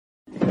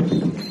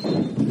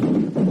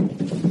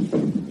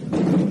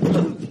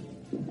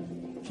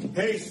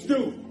Hey,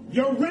 Stu,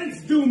 your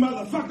rent's due,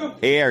 motherfucker.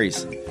 Hey,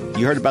 Aries,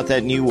 you heard about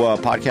that new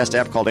podcast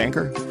app called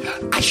Anchor?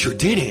 I sure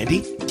did,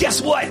 Andy.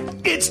 Guess what?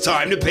 It's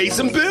time to pay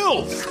some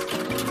bills.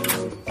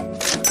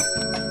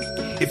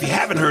 If you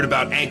haven't heard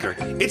about Anchor,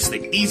 it's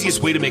the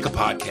easiest way to make a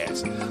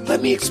podcast.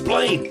 Let me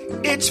explain.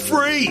 It's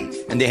free.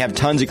 And they have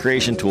tons of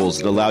creation tools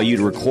that allow you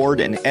to record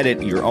and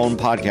edit your own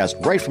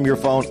podcast right from your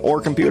phone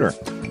or computer.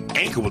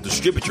 Anchor will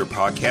distribute your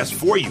podcast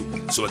for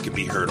you so it can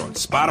be heard on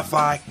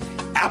Spotify,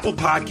 Apple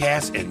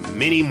Podcasts, and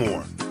many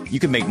more. You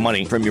can make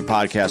money from your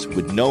podcast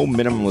with no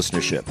minimum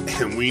listenership.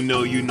 And we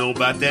know you know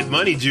about that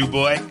money, Jew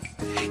boy.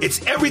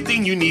 It's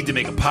everything you need to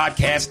make a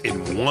podcast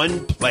in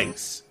one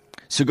place.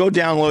 So go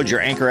download your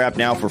Anchor app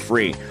now for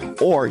free,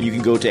 or you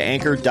can go to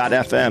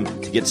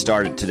anchor.fm to get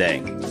started today.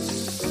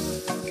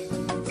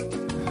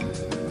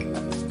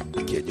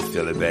 Can you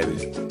feel it, baby?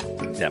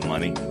 That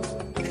money?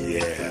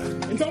 Yeah.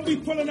 And don't be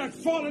pulling that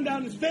falling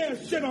down the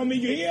stairs shit on me,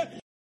 you hear?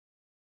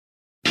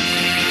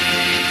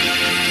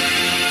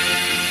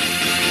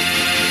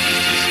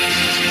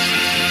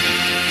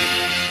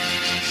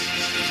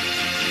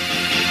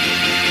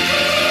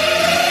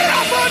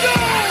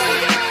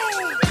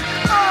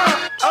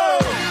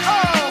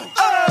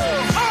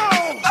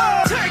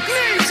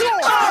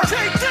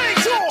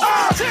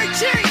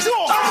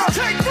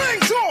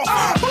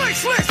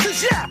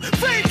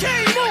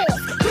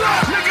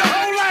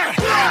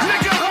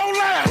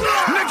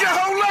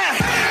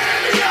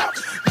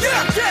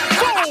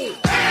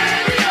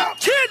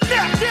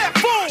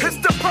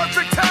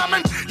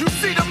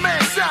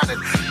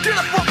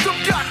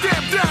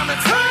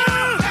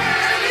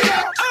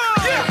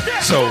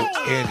 So,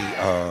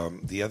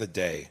 Andy, the other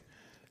day,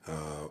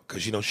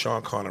 because you know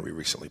Sean Connery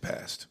recently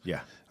passed.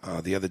 Yeah.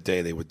 The other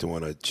day they were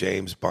doing a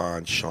James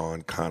Bond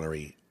Sean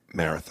Connery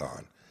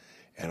marathon,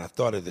 and I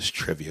thought of this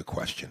trivia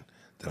question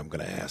that I'm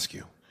going to ask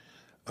you.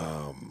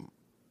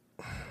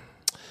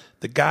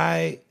 The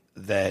guy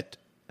that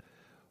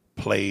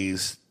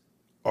plays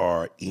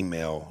our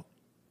email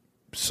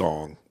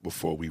song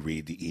before we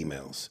read the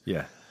emails.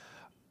 Yeah.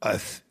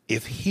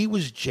 If he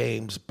was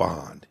James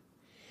Bond,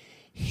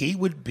 he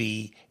would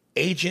be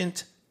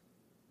Agent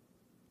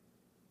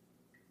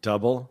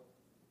 007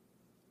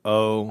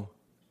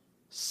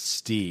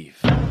 Steve.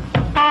 All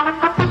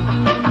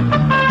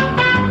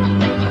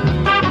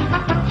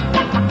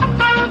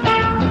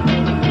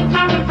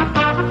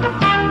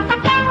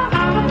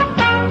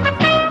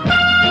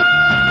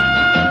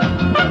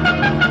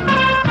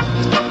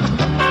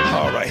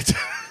right.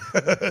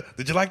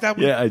 Did you like that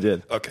one? Yeah, I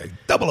did. Okay.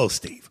 00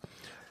 Steve.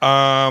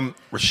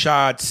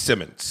 Rashad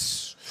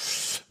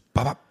Simmons.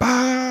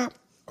 Ba-ba-ba.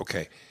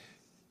 Okay.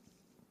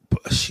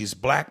 She's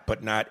black,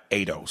 but not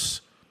ADOS.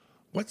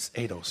 What's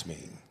ADOS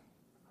mean?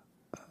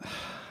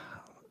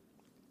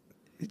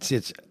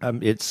 It's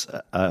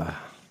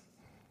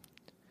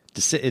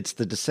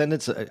the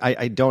descendants.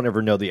 I don't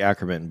ever know the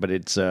acronym, but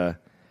it's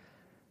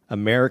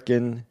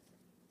American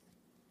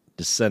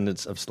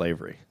Descendants of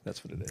Slavery.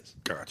 That's what it is.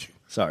 Got you.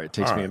 Sorry, it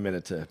takes me a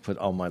minute to put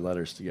all my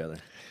letters together.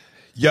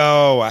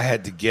 Yo, I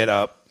had to get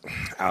up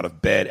out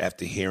of bed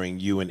after hearing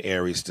you and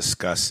Aries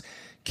discuss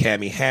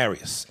Cammy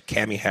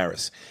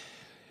Harris.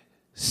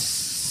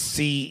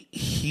 See,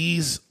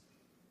 he's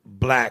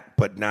black,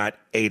 but not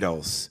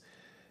ADOS.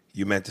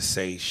 You meant to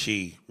say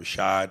she,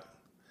 Rashad.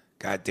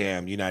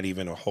 Goddamn, you're not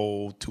even a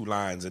whole 2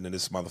 lines into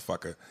this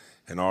motherfucker,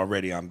 and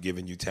already I'm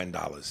giving you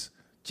 $10.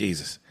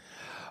 Jesus.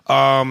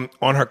 On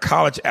her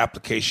college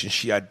application,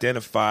 she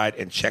identified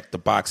and checked the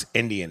box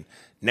Indian.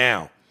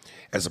 Now,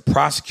 as a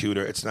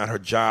prosecutor, it's not her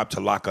job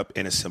to lock up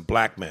innocent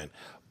black men.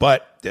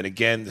 But then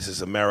again, this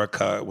is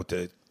America with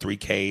the 3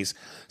 Ks.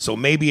 So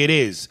maybe it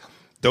is.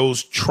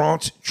 Those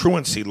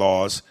truancy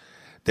laws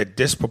that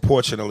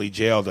disproportionately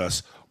jailed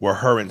us were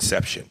her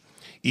inception.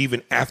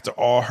 Even after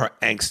all her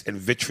angst and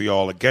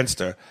vitriol against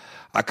her,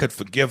 I could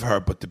forgive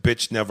her, but the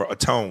bitch never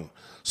atoned.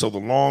 So the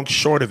long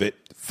short of it,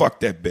 fuck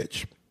that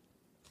bitch.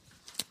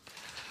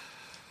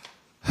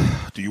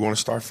 Do you want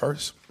to start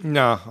first?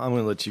 No, I'm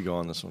going to let you go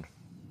on this one.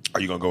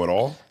 Are you going to go at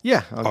all?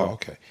 Yeah. I'll go.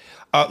 Okay.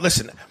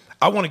 Listen,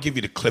 I want to give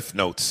you the cliff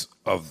notes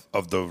of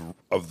the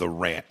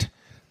rant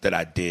that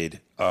I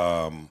did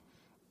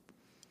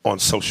on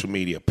social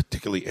media,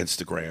 particularly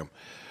Instagram,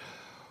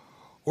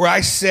 where I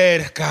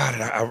said, God,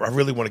 I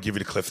really want to give you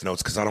the cliff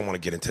notes because I don't want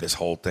to get into this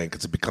whole thing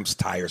because it becomes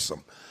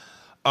tiresome.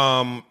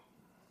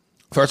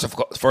 First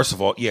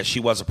of all, yeah, she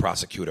was a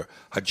prosecutor.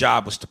 Her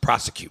job was to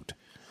prosecute.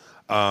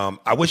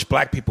 I wish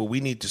black people,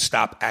 we need to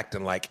stop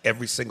acting like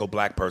every single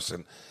black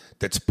person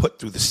that's put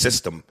through the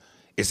system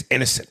is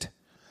innocent.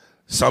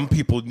 Some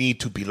people need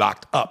to be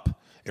locked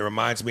up. It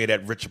reminds me of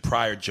that Richard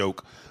Pryor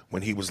joke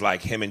when he was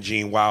like, him and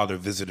Gene Wilder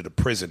visited a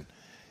prison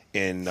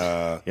in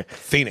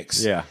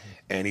Phoenix. Yeah.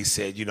 And he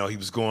said, you know, he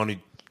was going to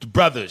the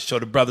brothers, show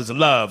the brothers a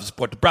love,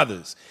 support the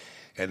brothers.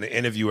 And the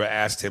interviewer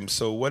asked him,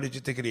 so what did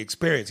you think of the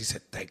experience? He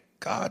said, thank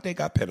God they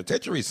got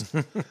penitentiaries.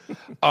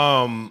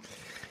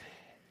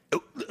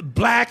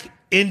 Black,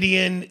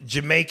 Indian,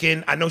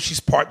 Jamaican, I know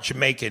she's part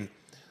Jamaican.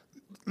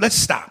 Let's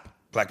stop,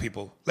 black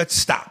people. Let's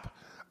stop.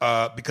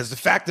 Because the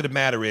fact of the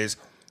matter is,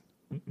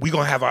 we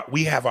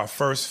have our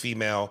first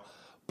female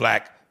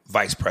black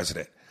vice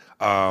president.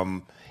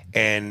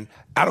 And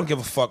I don't give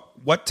a fuck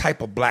what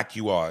type of black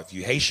you are. If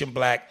you're Haitian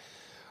black,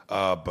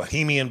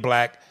 Bohemian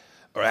black,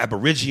 or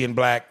Aborigine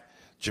black,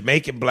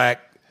 Jamaican black,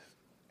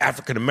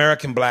 African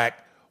American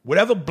black,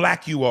 whatever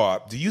black you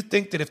are, do you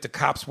think that if the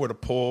cops were to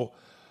pull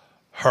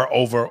her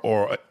over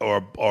or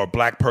a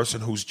black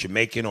person who's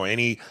Jamaican or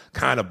any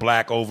kind of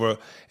black over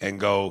and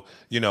go,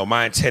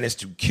 my intent is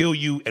to kill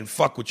you and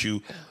fuck with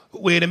you.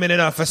 Wait a minute,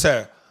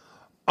 officer.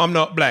 I'm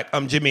not black.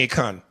 I'm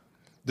Jamaican.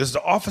 Does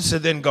the officer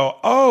then go,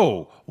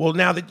 oh, well,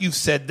 now that you've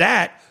said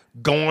that,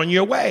 go on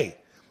your way?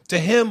 To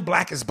him,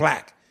 black is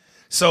black.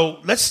 So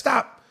let's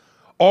stop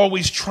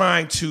always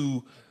trying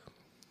to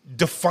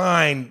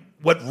define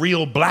what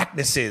real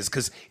blackness is.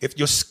 Because if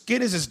your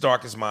skin is as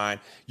dark as mine,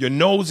 your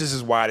nose is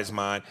as wide as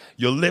mine,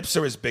 your lips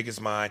are as big as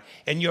mine,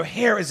 and your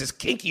hair is as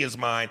kinky as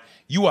mine,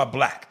 you are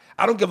black.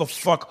 I don't give a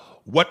fuck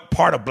what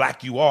part of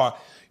black you are.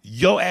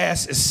 Your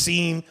ass is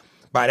seen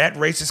by that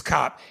racist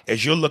cop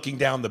as you're looking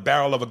down the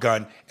barrel of a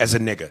gun as a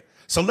nigga.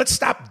 So let's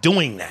stop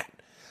doing that.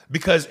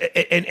 Because,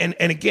 and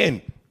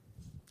again,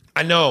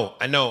 I know,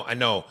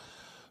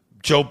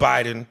 Joe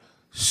Biden,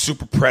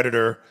 super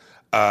predator,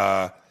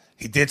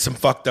 he did some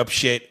fucked up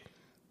shit.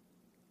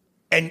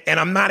 And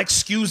I'm not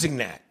excusing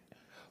that.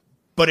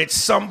 But at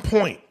some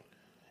point,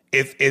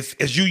 if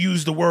as you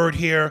use the word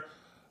here,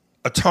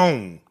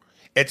 atone,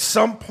 at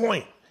some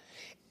point,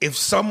 if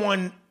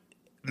someone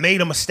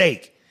made a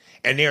mistake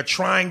and they're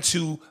trying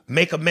to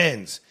make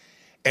amends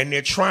and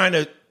they're trying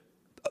to,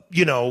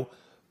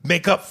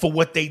 make up for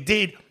what they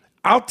did,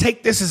 I'll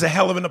take this as a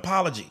hell of an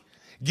apology,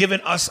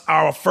 giving us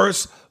our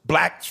first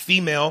black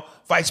female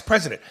vice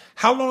president.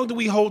 How long do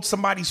we hold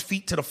somebody's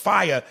feet to the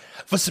fire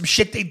for some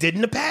shit they did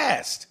in the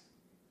past?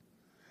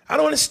 I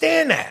don't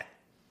understand that.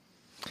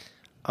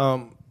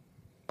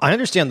 I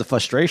understand the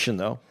frustration,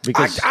 though,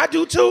 because I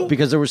do too.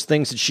 Because there was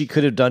things that she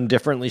could have done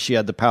differently. She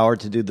had the power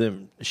to do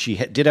them. She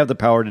did have the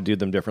power to do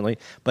them differently.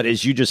 But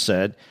as you just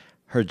said,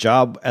 her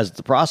job as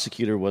the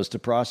prosecutor was to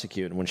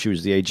prosecute. And when she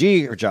was the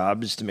AG, her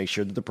job is to make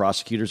sure that the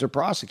prosecutors are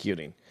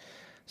prosecuting.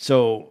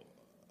 So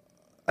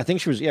I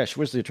think she was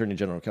the Attorney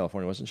General of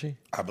California, wasn't she?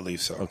 I believe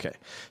so. Okay.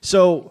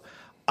 So,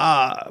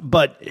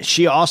 but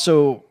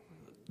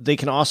they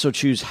can also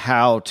choose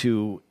how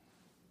to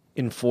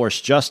enforce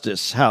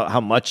justice,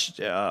 how much,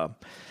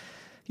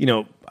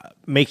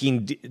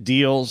 making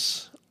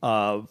deals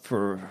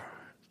for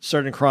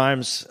certain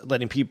crimes,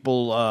 letting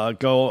people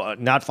go,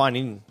 not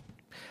finding.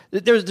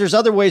 There's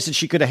other ways that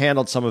she could have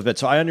handled some of it.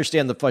 So I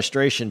understand the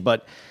frustration,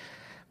 but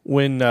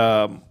when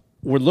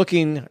we're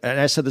looking, and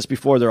I said this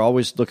before, they're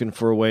always looking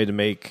for a way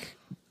to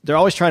they're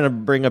always trying to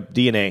bring up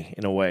DNA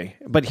in a way.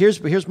 But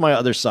here's my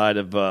other side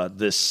of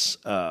this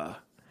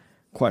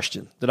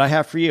question that I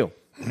have for you.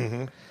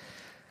 Mm-hmm.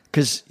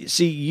 Because,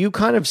 see, you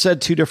kind of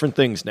said two different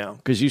things now.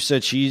 Because you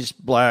said she's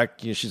black,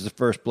 she's the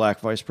first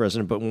black vice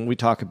president. But when we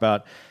talk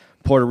about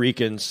Puerto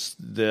Ricans,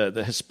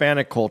 the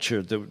Hispanic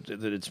culture that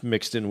it's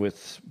mixed in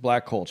with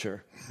black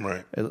culture,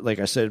 right? Like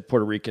I said,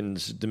 Puerto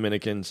Ricans,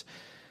 Dominicans.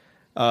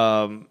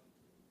 You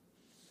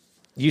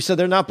said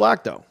they're not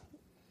black though,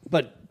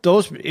 but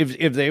those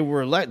if they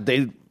were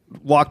they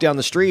walk down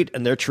the street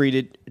and they're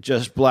treated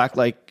just black,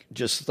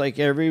 just like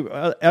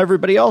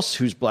everybody else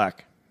who's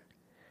black.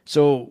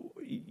 So.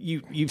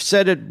 You've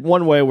said it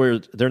one way where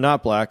they're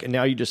not black, and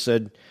now you just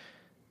said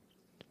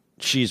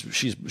she's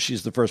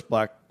the first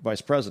black vice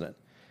president.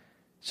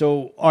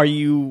 So are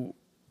you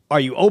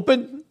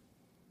open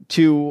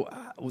to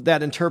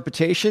that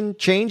interpretation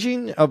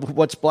changing of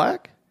what's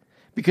black?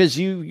 Because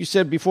you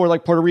said before,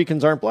 like, Puerto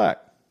Ricans aren't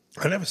black.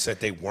 I never said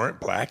they weren't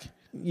black.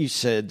 You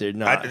said they're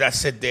not. I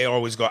said they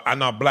always go, I'm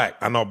not black.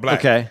 I'm not black.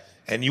 Okay.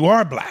 And you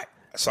are black.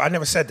 So I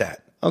never said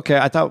that. Okay,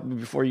 I thought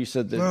before you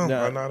said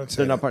that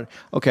they're not part.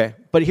 Okay,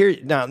 but here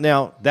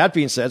now that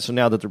being said, so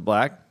now that they're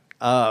black,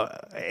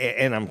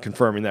 and I'm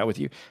confirming that with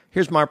you,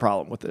 here's my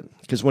problem with it.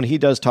 Because when he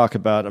does talk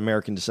about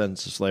American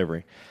descendants of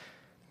slavery,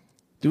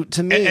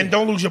 to me, and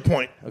don't lose your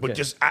point, okay. But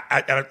just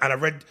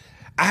I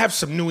have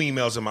some new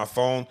emails in my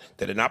phone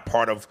that are not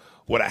part of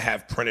what I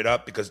have printed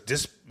up, because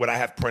what I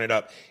have printed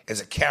up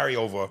is a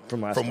carryover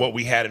from what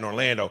we had in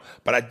Orlando.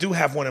 But I do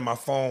have one in my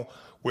phone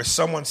where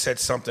someone said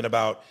something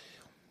about.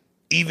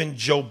 Even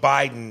Joe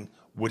Biden,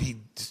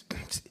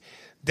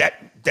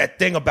 that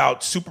thing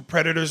about super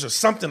predators or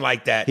something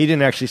like that. He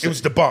didn't actually say. It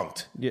was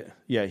debunked.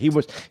 Yeah.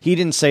 He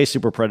didn't say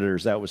super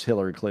predators. That was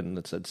Hillary Clinton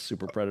that said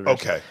super predators.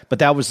 Okay. But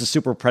that was the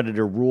super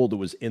predator rule that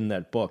was in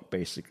that book,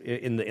 basically,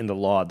 in the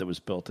law that was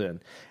built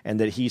in, and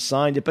that he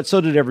signed it. But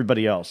so did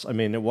everybody else. I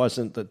mean, it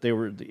wasn't that they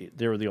were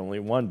the only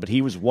one, but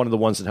he was one of the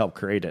ones that helped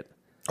create it.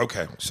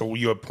 Okay. So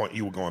your point,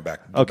 you were going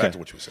back. Okay. Back to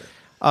what you were saying.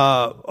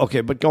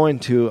 Okay, but going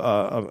to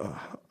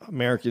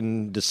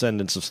American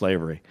descendants of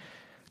slavery.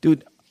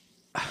 Dude,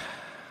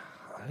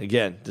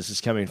 again, this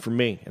is coming from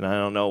me, and I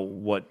don't know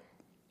what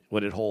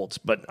it holds,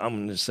 but I'm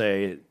going to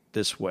say it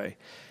this way.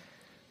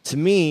 To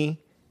me,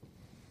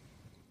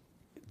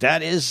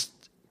 that is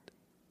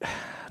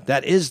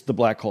the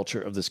black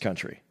culture of this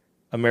country.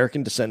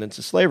 American descendants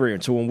of slavery.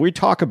 And so when we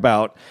talk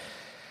about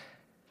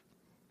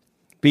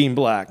being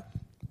black,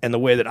 and the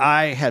way that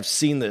I have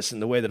seen this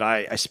and the way that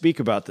I speak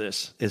about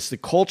this is the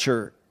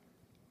culture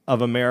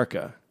of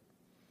America,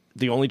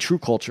 the only true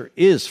culture,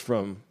 is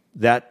from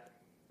that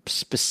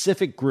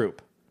specific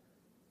group,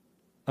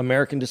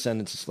 American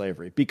descendants of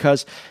slavery.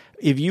 Because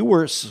if you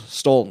were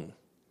stolen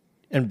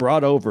and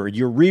brought over,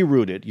 you're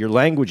rerouted, your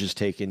language is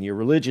taken, your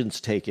religion's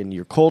taken,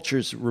 your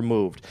culture's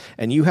removed,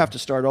 and you have to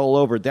start all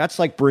over. That's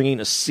like bringing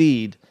a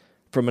seed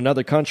from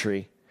another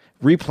country,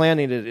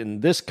 replanting it in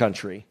this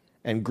country,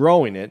 and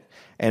growing it.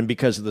 And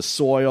because of the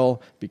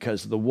soil,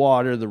 because of the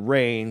water, the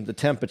rain, the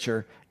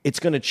temperature,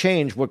 it's going to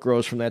change what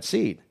grows from that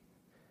seed.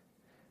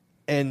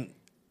 And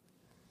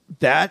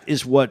that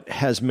is what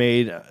has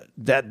made,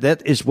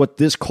 that is what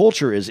this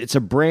culture is. It's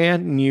a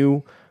brand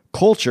new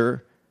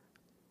culture.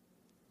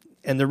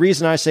 And the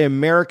reason I say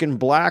American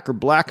black or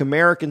black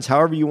Americans,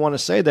 however you want to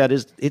say that,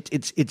 is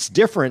it's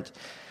different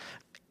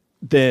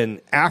than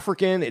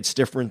African. It's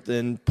different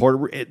than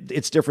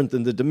it's different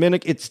than the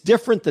Dominican. It's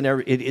different than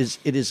it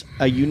is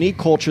a unique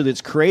culture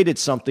that's created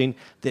something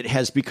that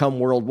has become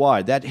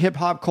worldwide. That hip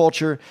hop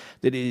culture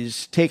that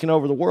is taken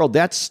over the world,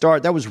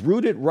 that was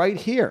rooted right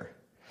here.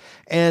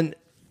 And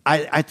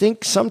I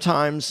think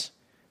sometimes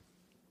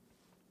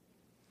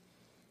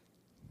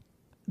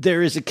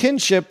there is a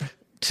kinship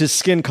to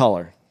skin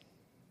color.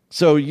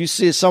 So you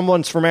see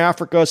someone's from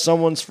Africa,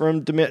 someone's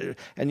from Dominican,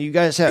 and you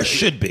guys have... There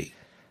should be.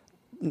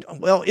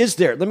 Well, is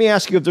there? Let me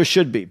ask you if there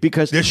should be,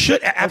 because there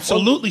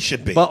absolutely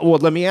should be. Well,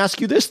 let me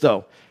ask you this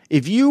though: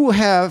 if you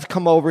have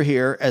come over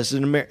here as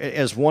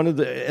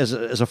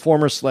a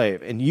former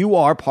slave, and you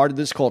are part of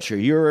this culture,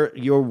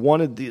 you're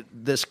one of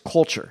this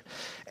culture,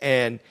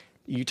 and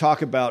you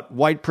talk about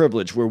white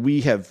privilege, where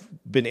we have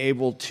been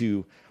able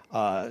to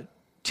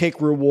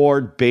take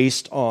reward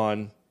based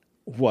on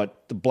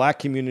what the black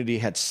community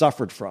had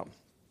suffered from.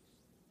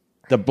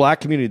 The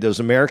black community, those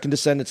American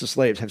descendants of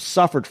slaves, have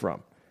suffered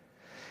from.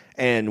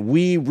 And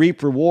we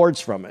reap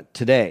rewards from it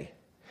today.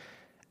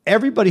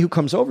 Everybody who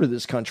comes over to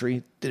this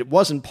country that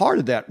wasn't part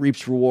of that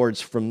reaps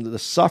rewards from the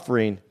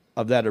suffering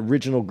of that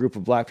original group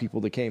of black people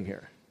that came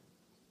here.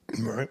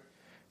 Right.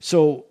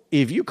 So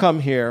if you come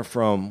here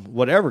from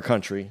whatever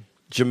country,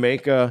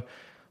 Jamaica,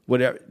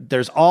 whatever,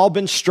 there's all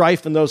been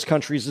strife in those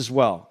countries as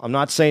well. I'm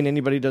not saying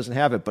anybody doesn't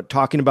have it, but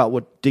talking about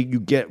what did you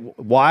get,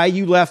 why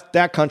you left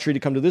that country to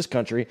come to this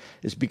country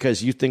is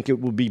because you think it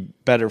will be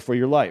better for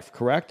your life,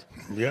 correct?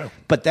 Yeah.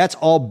 But that's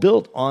all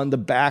built on the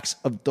backs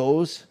of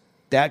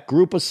that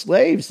group of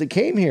slaves that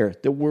came here,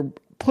 that were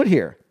put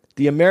here.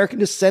 The American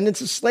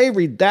descendants of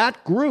slavery,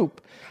 that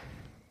group.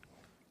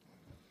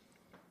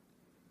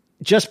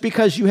 Just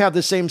because you have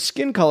the same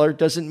skin color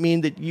doesn't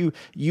mean that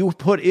you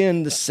put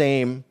in the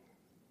same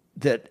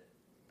that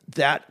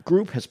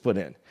group has put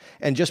in.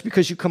 And just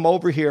because you come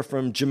over here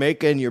from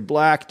Jamaica and you're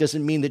black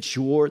doesn't mean that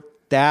you're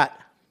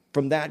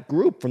from that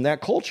group, from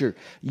that culture.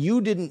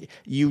 You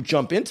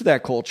jump into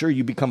that culture,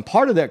 you become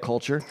part of that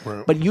culture,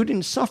 right. But you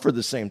didn't suffer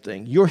the same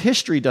thing. Your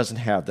history doesn't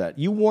have that.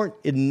 You weren't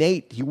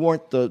innate.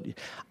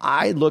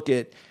 I look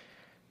at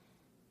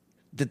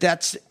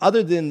that's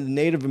other than the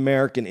Native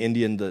American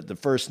Indian, the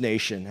First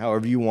Nation,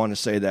 however you want to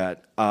say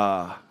that,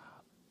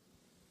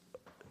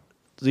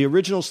 the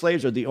original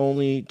slaves are the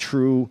only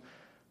true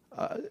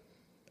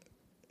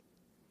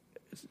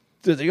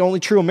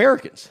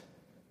Americans,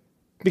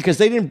 because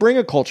they didn't bring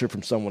a culture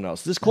from someone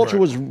else. This culture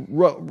was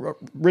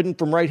written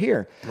from right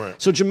here. Right.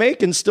 So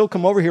Jamaicans still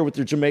come over here with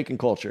their Jamaican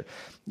culture.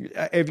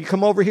 If you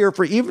come over here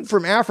even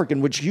from African,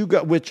 which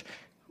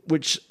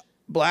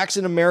blacks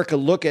in America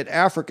look at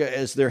Africa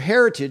as their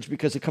heritage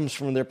because it comes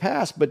from their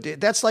past, but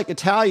that's like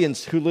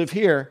Italians who live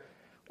here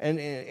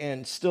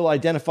and still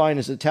identifying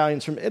as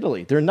Italians from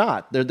Italy. They're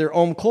not. They're their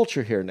own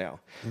culture here now.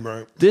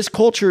 Right. This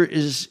culture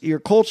is your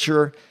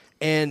culture,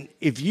 and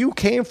if you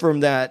came from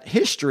that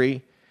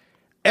history,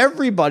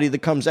 everybody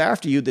that comes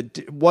after you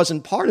that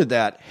wasn't part of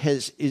that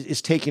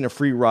is taking a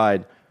free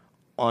ride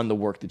on the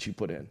work that you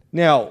put in.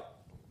 Now,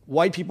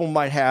 white people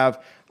might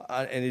have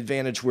an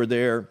advantage where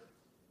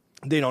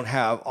they don't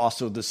have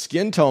also the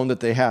skin tone that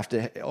they have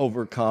to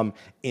overcome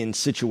in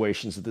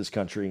situations that this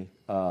country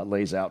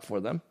lays out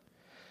for them.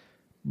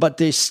 But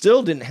they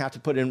still didn't have to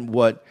put in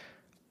what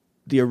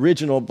the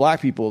original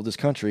black people of this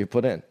country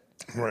put in.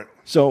 Right.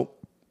 So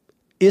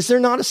is there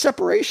not a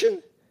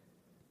separation?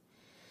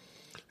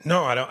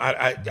 No, I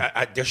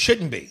don't. There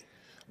shouldn't be,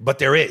 but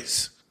there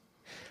is.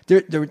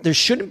 There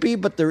shouldn't be,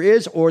 but there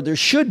is, or there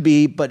should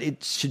be, but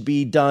it should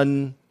be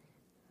done.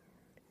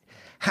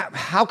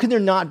 How can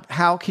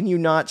you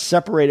not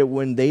separate it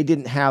when they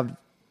don't have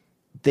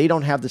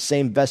the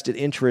same vested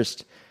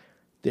interest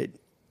that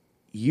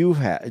you've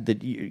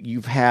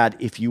had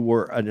if you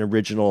were an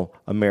original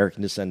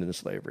American descendant of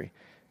slavery?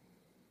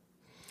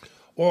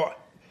 Well,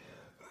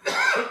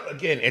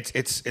 again,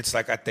 it's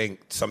like, I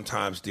think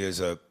sometimes there's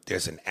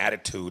an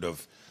attitude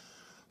of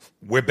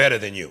we're better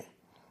than you.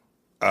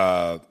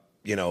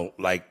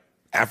 Like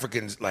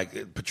Africans,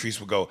 like Patrice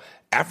would go,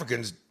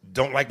 Africans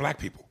don't like black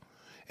people.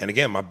 And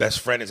again, my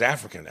best friend is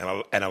African,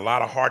 and a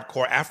lot of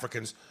hardcore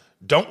Africans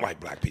don't like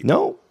black people.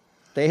 No,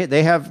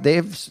 they have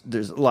there's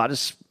a lot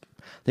of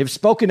they've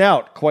spoken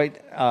out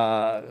quite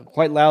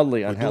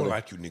loudly on We how don't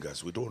like you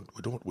niggas. We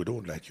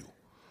don't like you.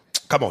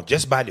 Come on,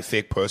 just buy the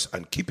fake purse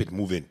and keep it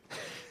moving.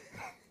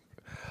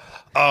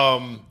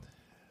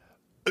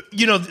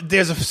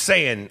 There's a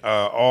saying,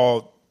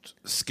 all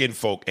skin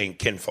folk ain't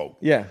kinfolk.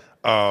 Yeah.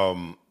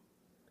 And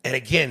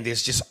again,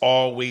 there's just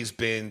always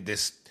been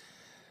this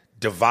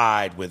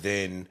divide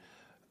within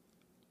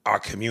our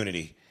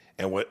community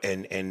and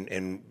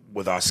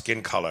with our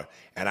skin color,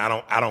 and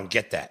I don't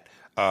get that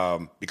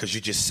because you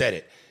just said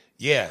it.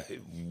 Yeah,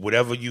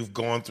 whatever you've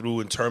gone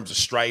through in terms of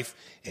strife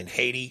in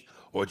Haiti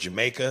or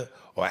Jamaica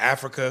or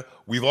Africa,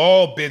 we've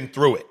all been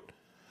through it.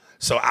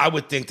 So I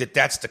would think that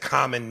that's the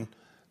common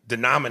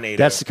denominator.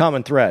 That's the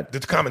common thread. The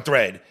common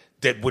thread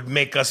that would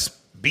make us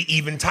be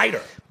even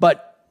tighter.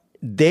 But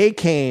they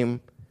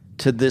came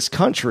to this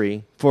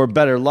country for a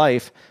better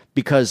life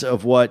because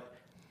of what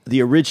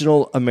the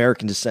original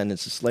American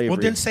descendants of slavery. Well,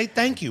 then say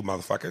thank you,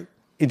 motherfucker.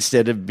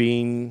 Instead of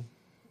being...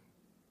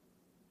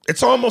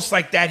 It's almost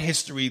like that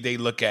history they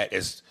look at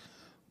as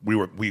we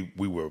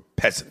were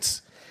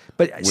peasants.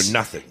 But we're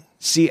nothing.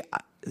 See,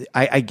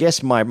 I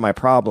guess my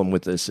problem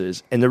with this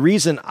is, and the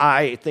reason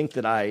I think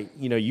that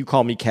you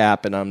call me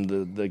Cap and I'm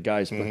the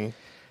guy's,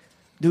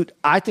 dude,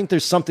 I think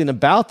there's something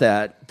about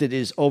that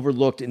is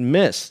overlooked and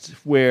missed,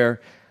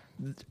 where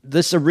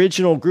this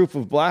original group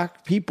of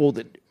black people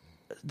that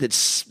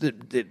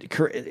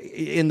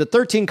in the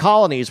 13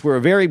 colonies were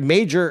a very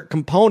major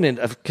component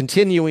of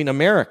continuing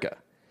America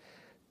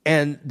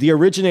and the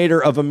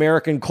originator of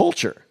American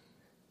culture.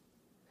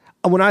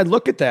 When I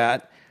look at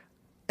that,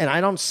 and I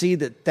don't see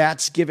that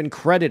that's given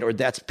credit or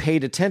that's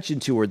paid attention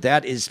to or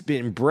that is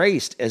been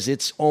embraced as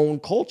its own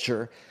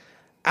culture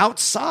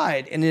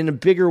outside and in a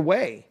bigger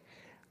way.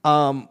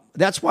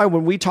 That's why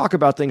when we talk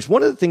about things,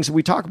 one of the things that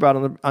we talk about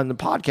on the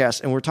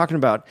podcast, and we're talking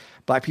about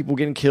black people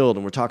getting killed,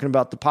 and we're talking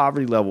about the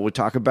poverty level, we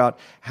talk about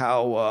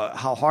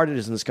how hard it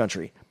is in this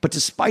country. But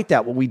despite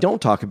that, what we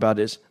don't talk about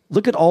is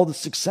look at all the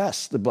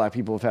success that black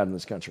people have had in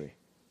this country.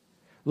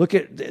 Look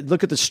at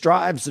the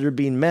strides that are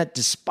being met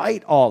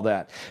despite all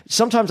that.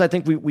 Sometimes I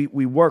think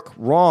we work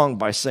wrong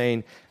by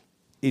saying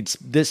it's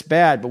this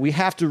bad, but we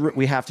have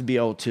to be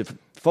able to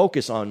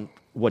focus on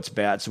what's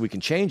bad so we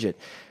can change it.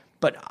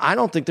 But I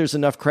don't think there's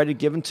enough credit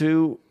given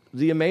to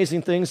the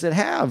amazing things that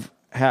have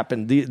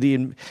happened,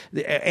 and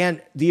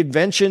the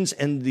inventions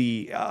and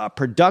the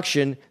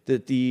production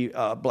that the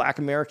Black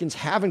Americans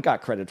haven't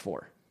got credit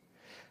for.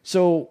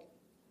 So,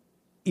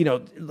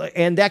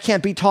 and that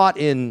can't be taught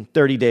in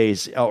 30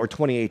 days or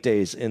 28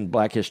 days in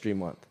Black History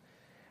Month.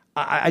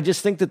 I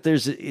just think that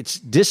it's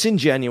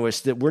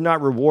disingenuous that we're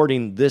not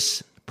rewarding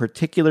this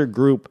particular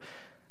group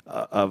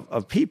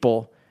of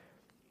people.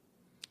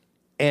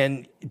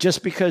 And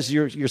just because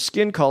your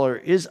skin color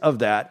is of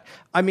that,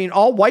 I mean,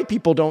 all white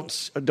people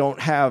don't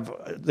have,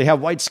 they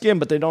have white skin,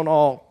 but they don't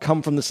all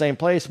come from the same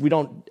place. We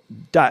don't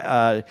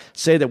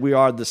say that we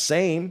are the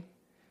same.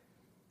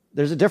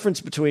 There's a difference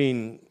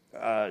between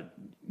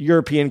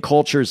European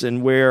cultures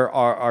and where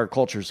our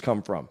cultures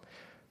come from.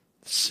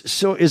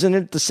 So isn't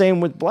it the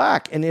same with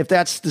black? And if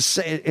that's the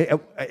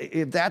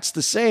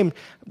same,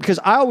 because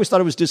I always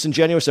thought it was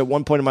disingenuous at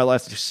one point in my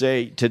life to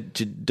say to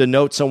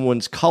denote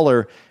someone's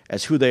color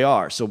as who they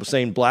are. So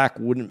saying black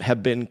wouldn't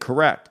have been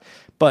correct.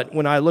 But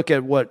when I look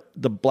at what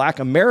the Black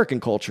American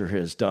culture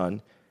has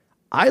done,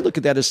 I look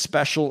at that as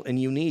special and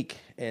unique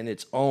and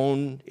its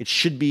own. It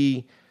should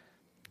be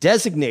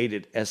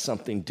designated as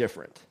something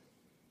different.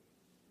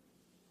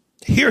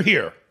 Hear,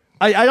 hear.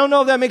 I don't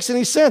know if that makes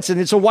any sense, and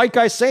it's a white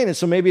guy saying it,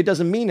 so maybe it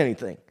doesn't mean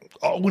anything.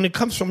 Oh, when it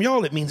comes from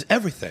y'all, it means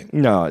everything.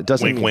 No, it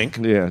doesn't. Wink,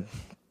 wink. Yeah.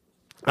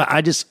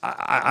 I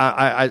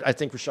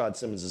think Rashad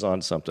Simmons is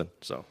on something,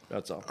 so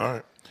that's all.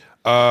 All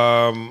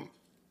right.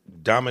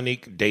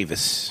 Dominique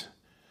Davis.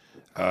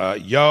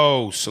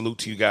 Salute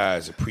to you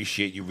guys.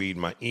 Appreciate you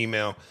reading my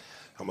email.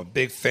 I'm a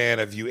big fan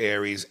of you,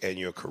 Aries, and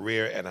your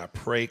career, and I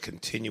pray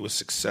continuous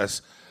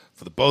success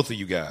for the both of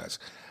you guys.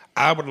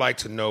 I would like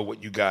to know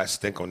what you guys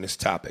think on this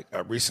topic.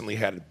 I recently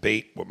had a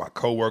debate with my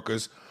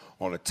coworkers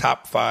on the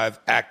top 5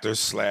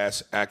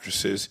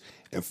 actors/actresses,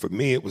 and for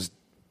me it was,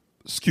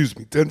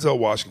 Denzel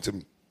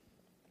Washington,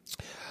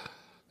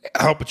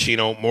 Al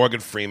Pacino, Morgan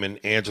Freeman,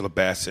 Angela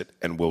Bassett,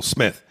 and Will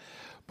Smith.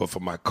 But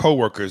for my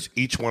coworkers,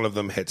 each one of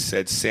them had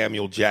said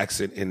Samuel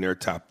Jackson in their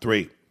top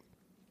 3.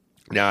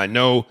 Now, I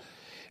know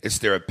it's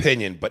their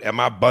opinion, but am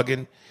I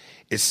bugging?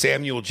 Is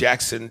Samuel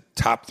Jackson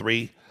top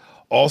 3?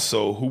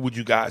 Also, who would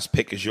you guys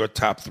pick as your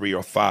top 3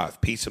 or 5?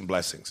 Peace and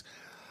blessings.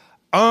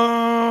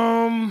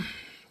 And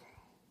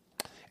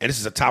this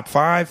is a top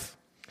 5?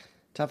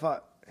 Top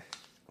 5.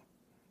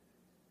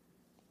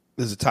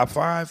 This is a top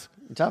 5?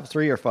 Top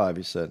 3 or 5,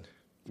 you said.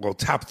 Well,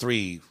 top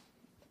 3,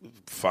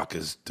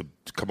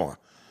 come on.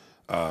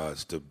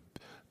 It's the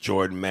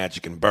Jordan,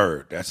 Magic, and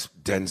Bird. That's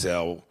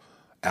Denzel,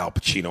 Al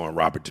Pacino, and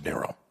Robert De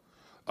Niro.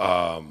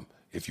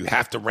 If you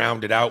have to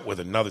round it out with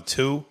another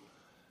 2,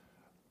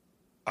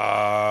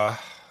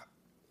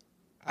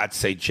 I'd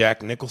say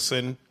Jack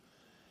Nicholson.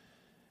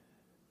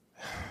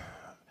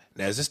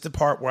 Now, is this the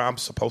part where I'm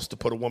supposed to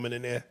put a woman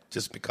in there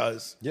just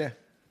because? Yeah.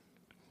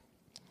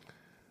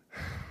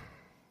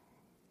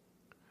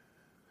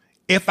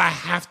 If I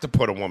have to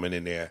put a woman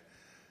in there,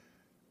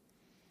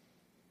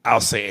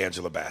 I'll say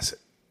Angela Bassett.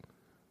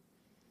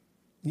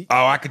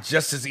 Oh, I could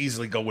just as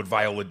easily go with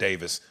Viola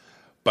Davis,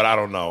 but I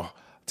don't know.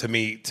 To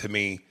me,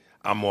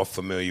 I'm more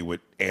familiar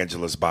with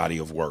Angela's body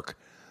of work.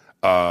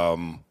 But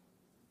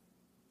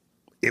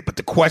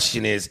the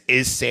question is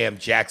Sam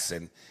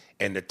Jackson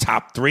in the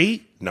top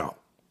 3? No.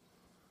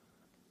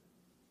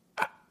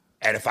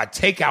 And if I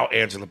take out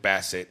Angela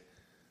Bassett,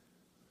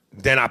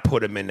 then I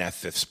put him in that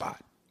 5th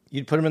spot.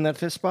 You'd put him in that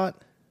 5th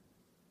spot?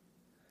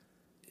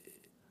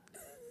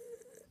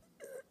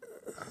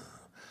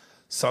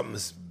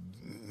 Something's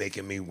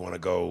making me want to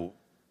go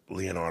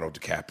Leonardo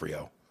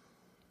DiCaprio.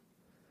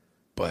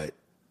 But,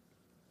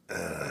 I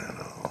don't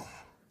know.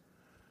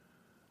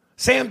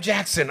 Sam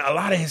Jackson, a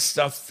lot of his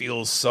stuff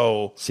feels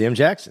so... Sam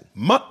Jackson.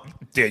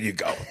 There you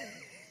go.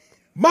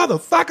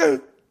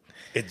 Motherfucker.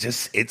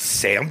 It's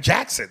Sam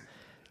Jackson.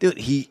 Dude,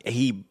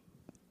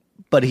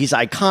 but he's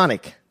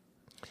iconic.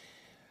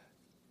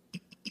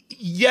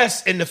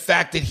 Yes, in the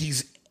fact that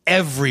he's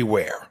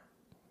everywhere.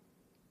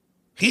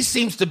 He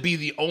seems to be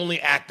the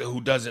only actor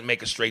who doesn't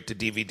make a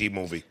straight-to-DVD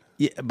movie.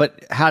 Yeah,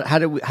 but how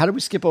do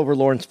we skip over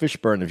Lawrence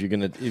Fishburne if you're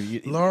gonna?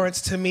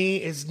 Lawrence to me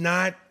is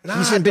not.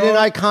 He's been in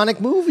iconic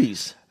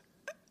movies.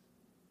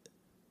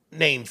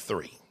 Name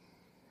 3.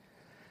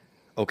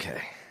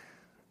 Okay.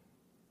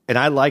 And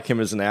I like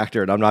him as an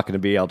actor, and I'm not going to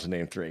be able to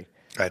name 3.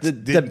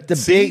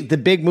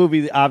 The big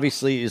movie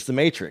obviously is The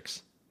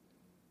Matrix.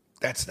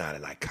 That's not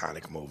an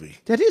iconic movie.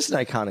 That is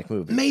an iconic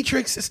movie.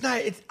 Matrix, it's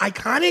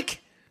iconic?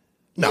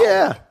 No.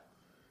 Yeah.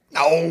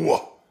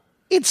 No.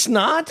 It's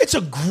not. It's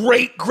a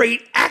great,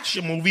 great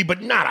action movie,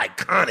 but not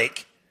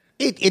iconic.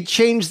 It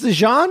changed the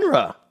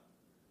genre.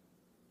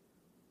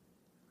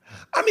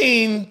 I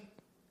mean,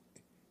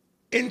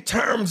 in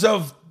terms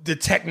of the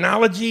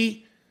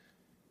technology,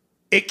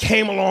 it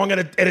came along at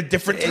a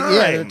different time.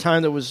 Yeah, at a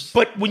time that was...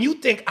 But when you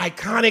think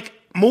iconic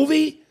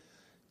movie,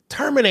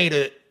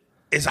 Terminator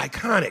is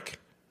iconic.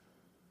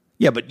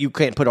 Yeah, but you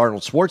can't put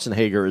Arnold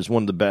Schwarzenegger as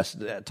one of the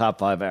best top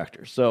 5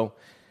 actors. So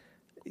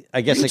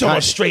I guess you're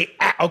talking straight.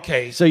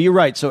 Okay. So you're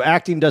right. So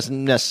acting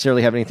doesn't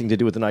necessarily have anything to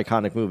do with an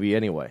iconic movie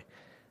anyway.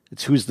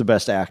 It's who's the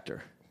best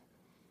actor.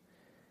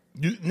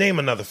 You name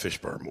another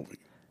Fishburne movie.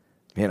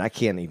 Man, I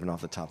can't even off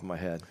the top of my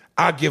head.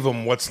 I'll give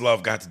him What's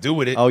Love Got to Do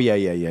with It. Oh,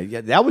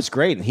 yeah. That was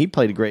great, and he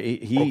played a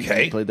great.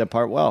 He played that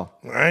part well.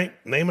 All right,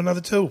 name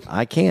another 2.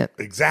 I can't.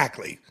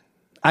 Exactly.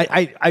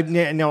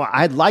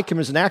 I'd like him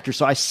as an actor,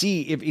 so I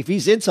see if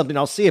he's in something,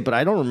 I'll see it, but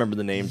I don't remember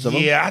the names of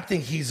them. Yeah, I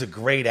think he's a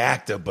great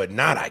actor, but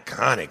not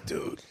iconic,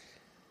 dude.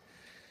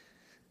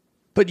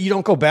 But you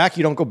don't go back.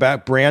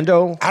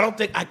 Brando. I don't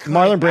think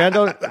iconic. Marlon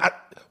Brando.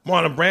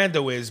 Marlon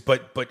Brando is,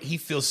 but he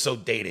feels so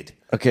dated.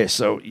 Okay,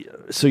 so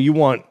you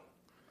want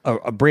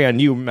a brand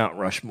new Mount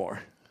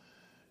Rushmore.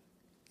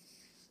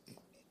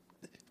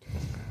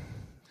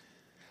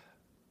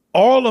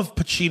 All of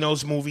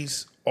Pacino's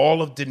movies,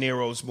 all of De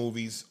Niro's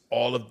movies,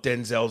 all of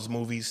Denzel's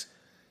movies,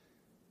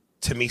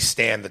 to me,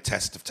 stand the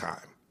test of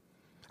time.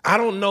 I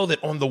don't know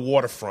that On the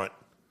Waterfront,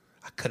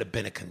 I could have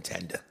been a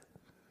contender.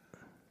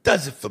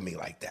 Does it for me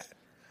like that.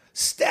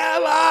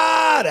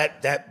 Stella,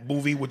 that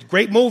movie was a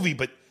great movie,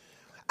 but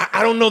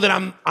I don't know that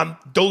I'm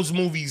those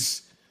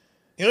movies.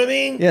 You know what I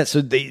mean? Yeah, so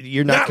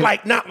you're not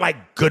like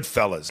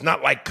Goodfellas,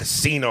 not like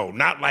Casino,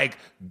 not like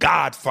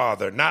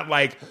Godfather, not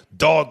like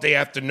Dog Day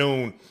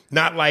Afternoon,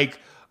 not like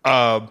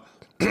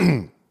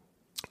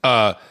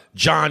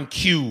John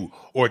Q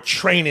or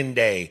Training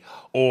Day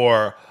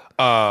or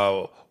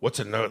what's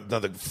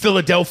another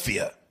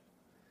Philadelphia.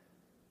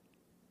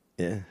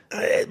 Yeah,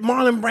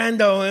 Marlon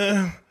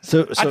Brando.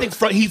 So I think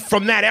he's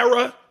from that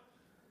era.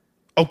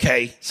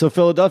 Okay, so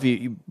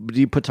Philadelphia. Do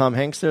you put Tom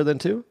Hanks there then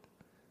too?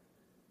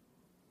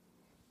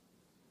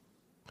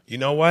 You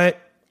know what?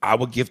 I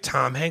would give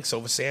Tom Hanks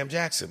over Sam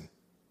Jackson.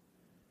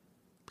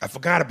 I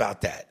forgot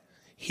about that.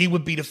 He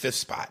would be the 5th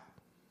spot.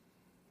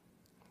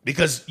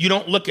 Because you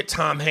don't look at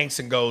Tom Hanks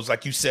and goes,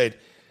 like you said,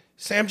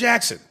 Sam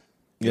Jackson.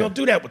 You don't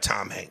do that with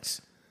Tom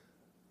Hanks.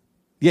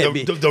 Yeah,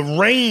 the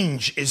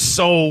range is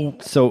so...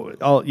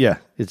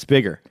 it's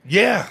bigger.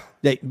 Yeah.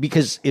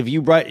 Because if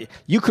you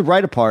could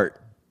write a part...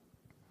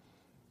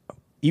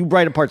 You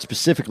write a part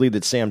specifically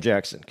that's Sam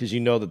Jackson, because you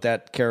know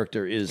that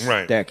character is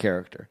that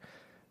character.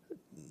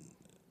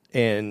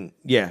 And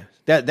yeah,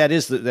 that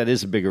is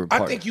a bigger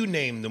part. I think you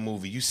named the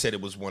movie. You said it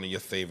was one of your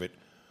favorite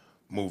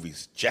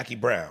movies, Jackie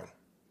Brown.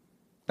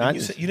 You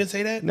didn't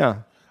say that?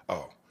 No.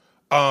 Oh.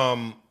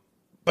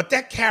 But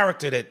that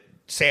character that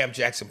Sam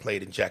Jackson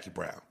played in Jackie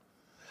Brown,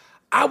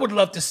 I would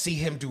love to see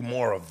him do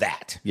more of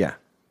that. Yeah.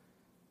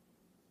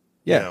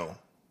 You know?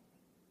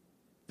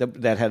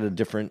 That had a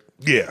different...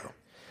 Yeah.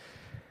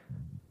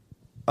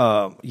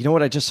 You know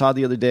what I just saw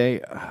the other day?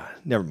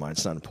 Never mind.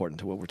 It's not important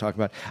to what we're talking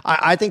about.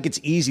 I think it's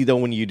easy, though,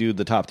 when you do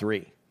the top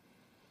 3.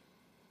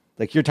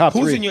 Like your top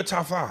 3. Who's in your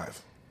top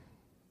 5?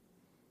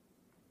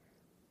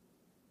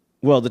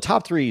 Well, the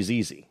top three is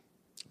easy,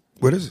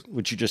 What is it?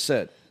 which you just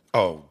said.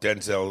 Oh,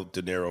 Denzel,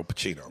 De Niro,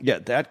 Pacino. Yeah,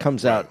 that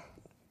comes out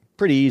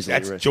pretty easily.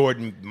 That's right?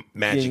 Jordan,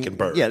 Magic, and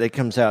Bird. Yeah, that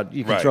comes out.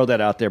 You can Right. throw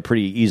that out there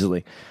pretty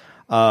easily.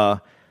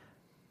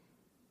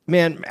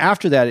 Man,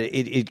 after that,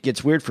 it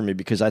gets weird for me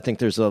because I think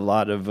there's a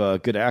lot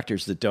of good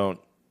actors that aren't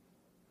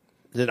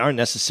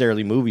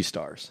necessarily movie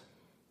stars.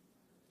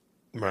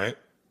 Right.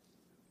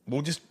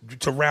 Well, just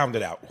to round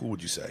it out, who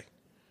would you say?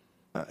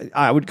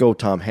 I would go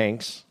Tom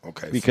Hanks.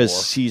 Okay,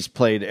 because he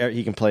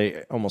can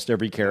play almost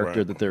every character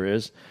Right. that there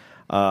is.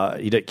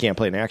 Can't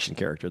play an action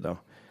character though.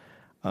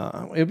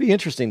 It'd be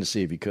interesting to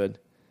see if he could.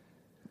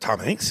 Tom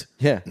Hanks?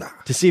 Yeah, Nah.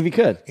 to see if he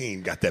could. He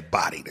ain't got that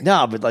body.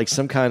 No, but like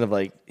some kind of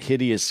like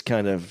hideous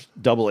kind of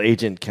double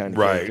agent kind of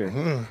Right.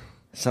 character.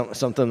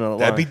 Something along.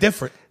 That'd be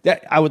different.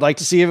 That I would like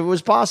to see if it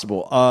was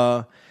possible.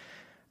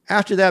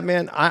 After that,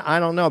 man, I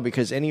don't know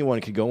because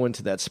anyone could go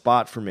into that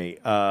spot for me.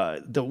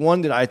 The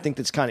one that I think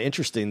that's kind of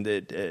interesting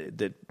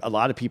that a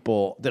lot of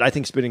people that I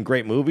think's been in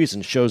great movies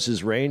and shows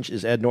his range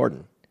is Ed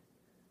Norton.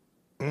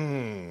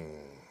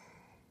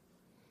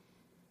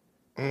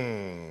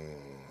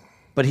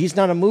 But he's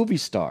not a movie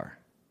star.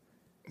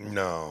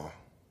 No.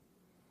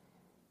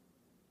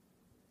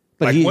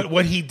 But Like he,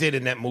 what he did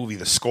in that movie,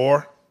 The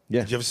Score.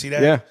 Yeah. Did you ever see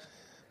that? Yeah.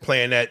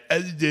 Playing that.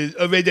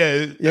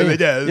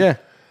 Yeah.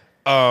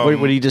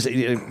 What he just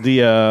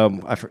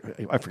I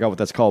forgot what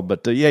that's called,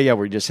 but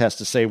where he just has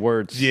to say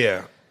words.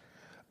 Yeah.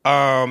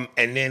 And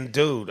then,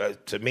 dude,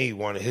 to me,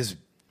 one of his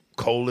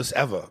coldest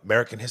ever,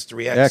 American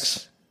History X.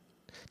 X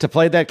to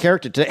play that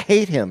character, to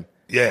hate him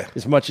Yeah.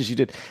 as much as you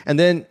did, and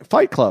then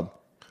Fight Club,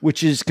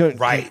 which is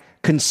Right.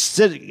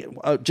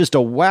 consider just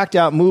a whacked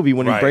out movie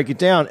when you Right. break it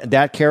down.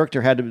 That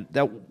character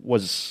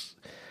was.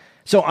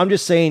 So I'm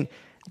just saying,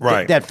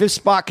 Right. that fifth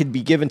spot could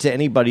be given to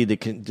anybody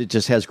that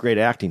just has great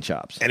acting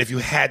chops. And if you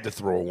had to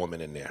throw a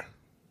woman in there,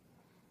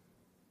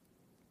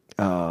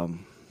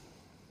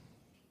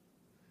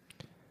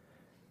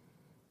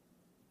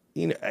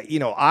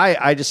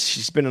 I just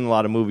she's been in a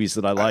lot of movies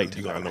that I liked.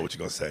 I know what you're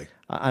gonna say.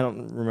 I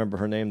don't remember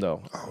her name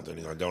though.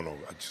 I don't know.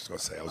 I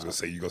was gonna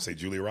say you gonna say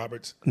Julia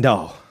Roberts.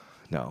 No.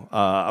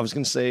 I was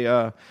going to say,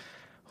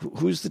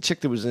 who's the chick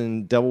that was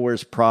in Devil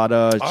Wears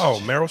Prada? Oh,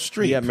 Meryl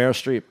Streep. Yeah, Meryl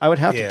Streep. I would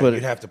have to put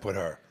you'd it. have to put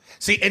her.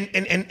 See,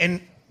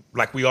 and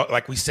like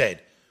we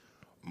said,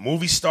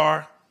 movie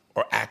star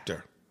or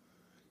actor.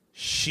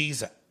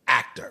 She's an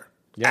actor,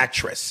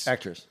 actress.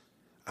 Actress.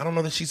 I don't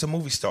know that she's a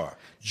movie star.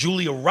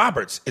 Julia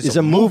Roberts Is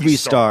a movie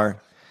star.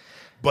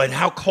 But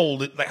how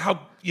cold? Like how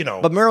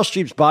But Meryl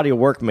Streep's body of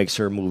work makes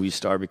her a movie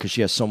star because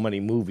she has so many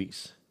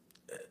movies.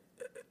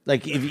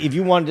 Like if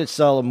you wanted to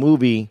sell a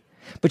movie,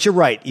 but you're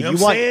right.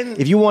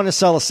 If you want to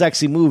sell a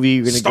sexy movie,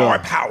 you're going to go star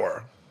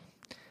power.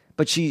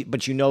 But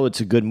you know it's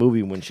a good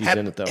movie when she's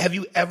in it though. Have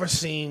you ever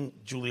seen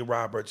Julia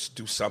Roberts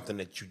do something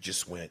that you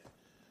just went,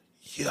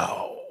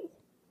 yo?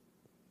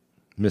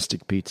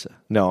 Mystic Pizza.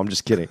 No, I'm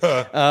just kidding.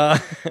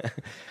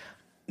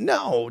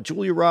 No,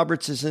 Julia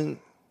Roberts isn't.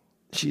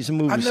 She's a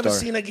movie star. I've never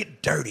seen her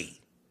get dirty.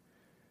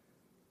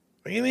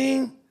 What do you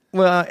mean?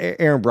 Well,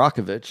 Aaron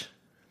Brockovich.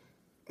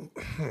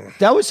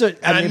 That was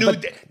I knew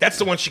that's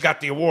the one she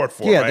got the award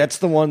for. Yeah, right? that's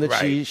the one that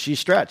Right. she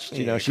stretched.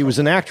 She was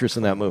an actress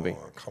in that movie.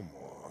 Come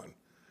on.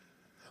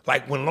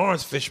 Like when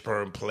Lawrence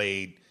Fishburne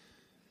played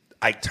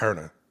Ike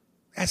Turner,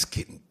 that's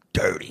getting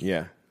dirty.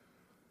 Yeah.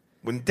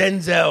 When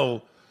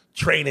Denzel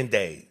Training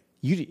Day,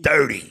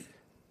 dirty.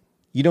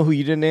 You know who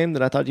you didn't name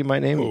that I thought you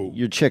might name? Who?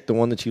 Your chick, the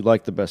one that you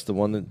liked the best, the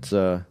one that's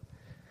the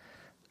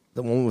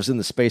one was in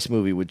the space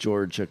movie with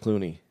George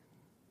Clooney.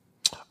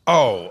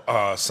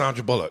 Oh,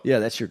 Sandra Bullock. Yeah,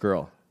 that's your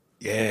girl.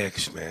 Yeah,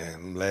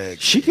 man,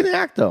 legs. She can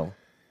act though,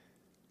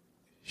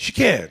 She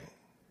can.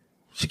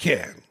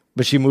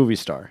 but she movie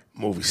star.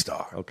 Movie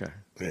star. Okay.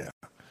 Yeah.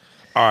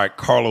 All right,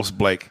 Carlos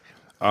Blake.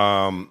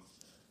 Aries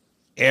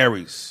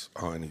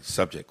on the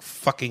subject.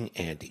 Fucking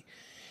Andy.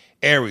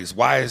 Aries,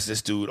 why is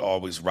this dude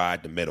always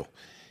ride the middle?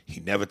 He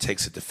never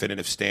takes a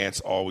definitive stance,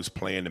 always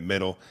play in the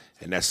middle,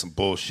 and that's some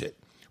bullshit.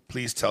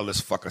 Please tell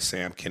this fucker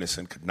Sam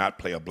Kinison could not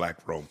play a black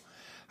Rome.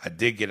 I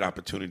did get an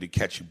opportunity to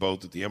catch you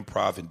both at the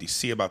Improv in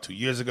D.C. about 2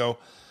 years ago.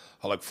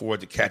 I look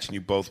forward to catching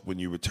you both when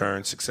you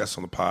return. Success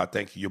on the pod.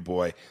 Thank you, your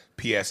boy.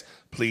 P.S.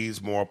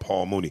 Please, more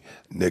Paul Mooney.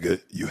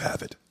 Nigga, you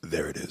have it.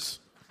 There it is.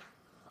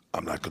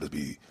 I'm not going to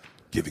be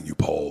giving you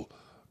Paul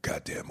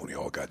goddamn Mooney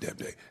all goddamn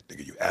day.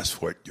 Nigga, you asked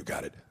for it. You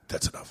got it.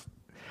 That's enough.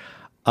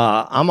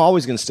 I'm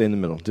always going to stay in the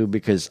middle, dude,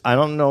 because I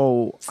don't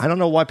know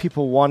why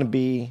people want to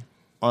be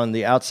on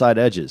the outside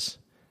edges.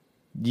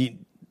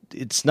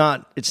 It's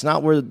not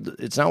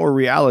where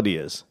reality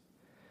is.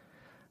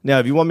 Now,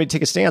 if you want me to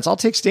take a stance, I'll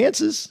take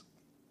stances.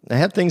 I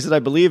have things that I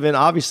believe in.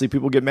 Obviously,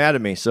 people get mad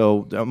at me,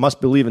 so I must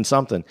believe in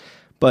something.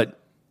 But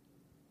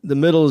the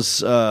middle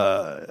is,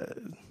 I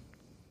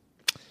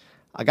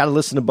got to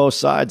listen to both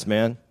sides,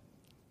 man,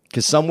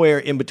 because somewhere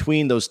in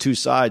between those two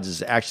sides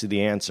is actually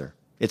the answer.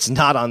 It's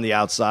not on the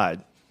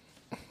outside.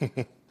 Yeah,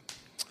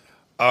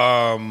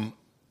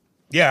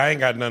 I ain't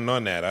got nothing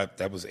on that.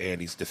 That was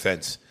Andy's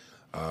defense.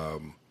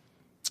 Let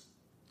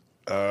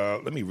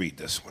me read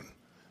this one.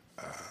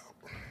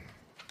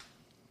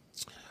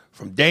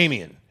 From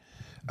Damien.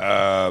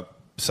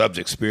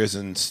 Subject, Spears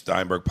and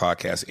Steinberg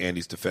podcast,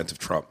 Andy's defense of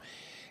Trump.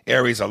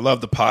 Aries, I love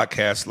the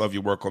podcast, love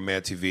your work on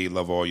Mad TV,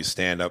 love all your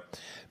stand-up.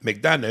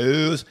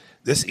 McDonald's,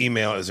 this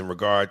email is in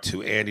regard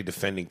to Andy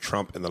defending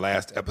Trump in the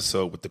last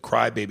episode with the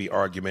crybaby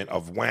argument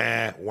of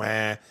wah,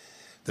 wah.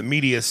 The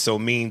media is so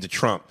mean to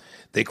Trump.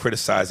 They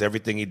criticize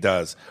everything he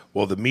does.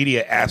 Well, the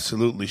media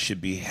absolutely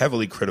should be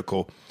heavily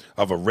critical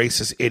of a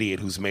racist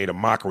idiot who's made a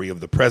mockery of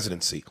the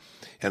presidency.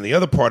 And the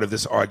other part of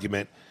this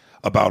argument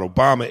about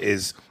Obama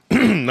is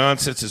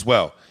nonsense as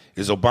well.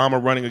 Is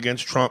Obama running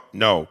against Trump?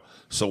 No.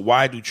 So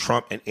why do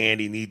Trump and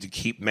Andy need to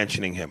keep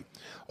mentioning him?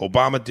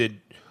 Obama did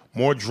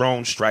more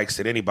drone strikes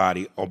than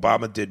anybody.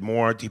 Obama did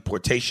more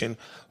deportation.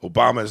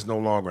 Obama is no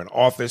longer in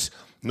office,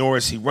 nor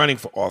is he running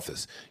for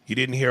office. You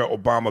didn't hear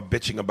Obama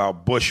bitching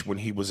about Bush when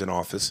he was in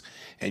office,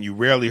 and you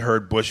rarely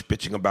heard Bush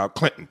bitching about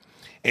Clinton.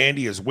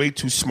 Andy is way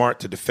too smart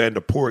to defend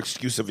a poor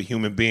excuse of a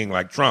human being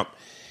like Trump.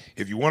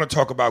 If you want to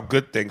talk about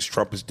good things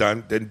Trump has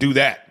done, then do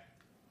that.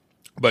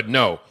 But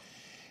no,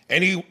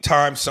 any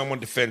time someone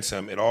defends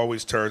him, it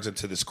always turns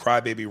into this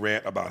crybaby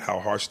rant about how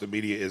harsh the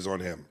media is on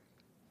him.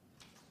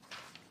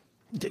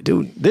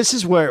 Dude, this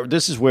is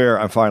where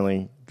I'm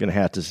finally going to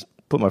have to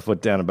put my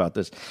foot down about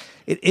this.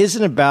 It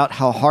isn't about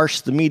how harsh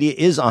the media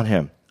is on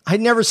him. I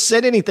never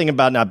said anything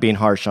about not being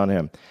harsh on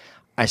him.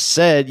 I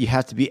said you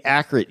have to be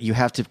accurate. You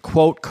have to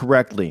quote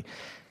correctly.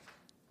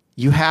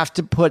 You have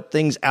to put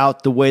things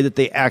out the way that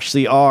they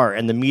actually are,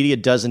 and the media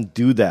doesn't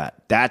do that.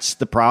 That's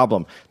the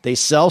problem. They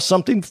sell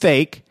something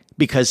fake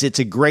because it's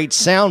a great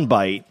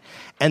soundbite,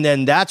 and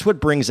then that's what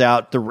brings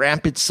out the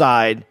rampant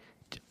side,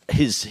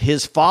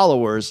 his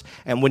followers.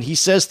 And when he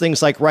says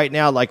things like right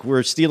now, like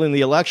we're stealing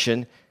the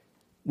election,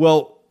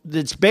 well,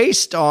 it's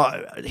based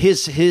on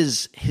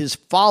his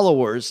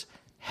followers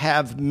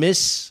have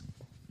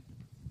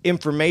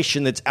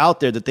misinformation that's out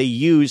there that they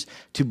use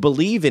to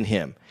believe in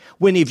him.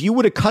 When if you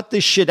would have cut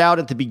this shit out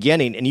at the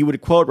beginning and you would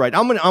have quote right,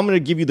 I'm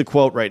gonna give you the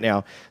quote right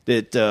now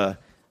that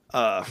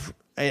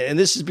and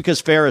this is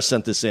because Farrah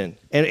sent this in,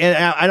 and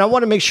I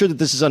want to make sure that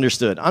this is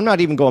understood. I'm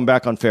not even going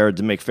back on Farrah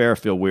to make Farrah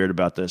feel weird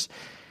about this.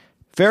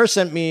 Farrah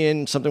sent me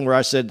in something where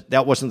I said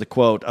that wasn't the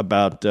quote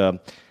about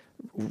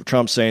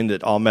Trump saying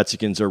that all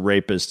Mexicans are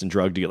rapists and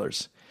drug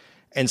dealers.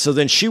 And so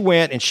then she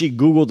went and she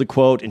Googled the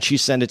quote and she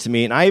sent it to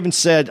me. And I even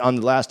said on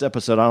the last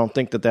episode, I don't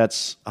think that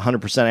that's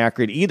 100%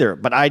 accurate either.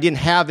 But I didn't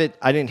have it.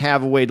 I didn't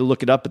have a way to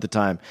look it up at the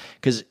time.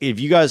 Because if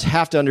you guys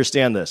have to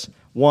understand this,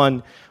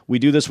 one, we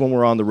do this when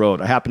we're on the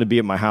road. I happen to be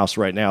at my house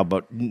right now,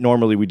 but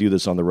normally we do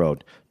this on the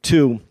road.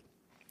 Two,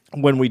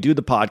 when we do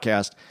the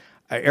podcast,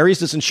 Aries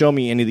doesn't show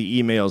me any of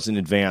the emails in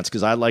advance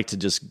because I like to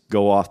just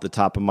go off the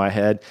top of my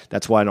head.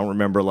 That's why I don't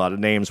remember a lot of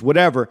names.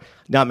 Whatever,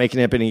 not making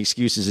up any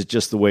excuses. It's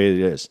just the way it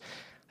is.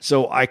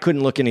 So I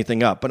couldn't look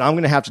anything up, but I'm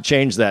going to have to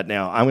change that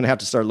now. I'm going to have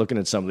to start looking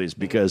at some of these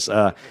because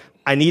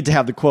I need to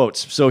have the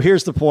quotes. So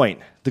here's the point.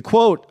 The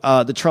quote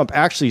that Trump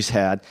actually has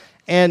had,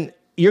 and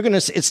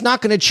it's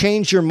not going to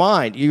change your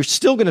mind. You're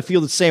still going to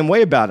feel the same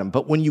way about him.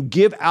 But when you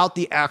give out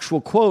the actual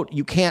quote,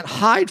 you can't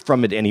hide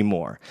from it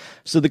anymore.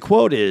 So the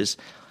quote is,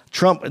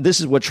 this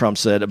is what Trump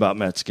said about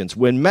Mexicans.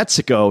 When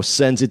Mexico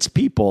sends its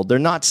people, they're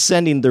not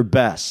sending their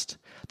best.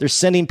 They're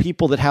sending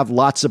people that have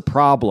lots of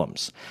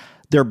problems.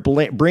 They're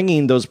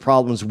bringing those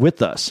problems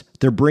with us.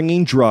 They're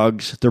bringing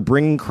drugs. They're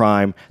bringing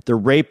crime. They're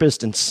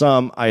rapists, and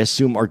some, I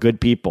assume, are good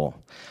people.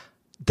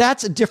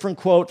 That's a different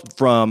quote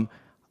from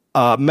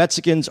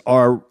Mexicans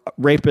are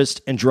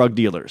rapists and drug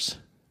dealers,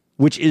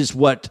 which is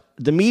what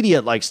the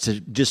media likes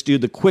to just do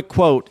the quick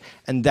quote,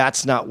 and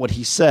that's not what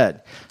he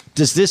said.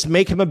 Does this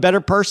make him a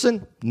better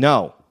person?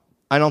 No,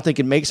 I don't think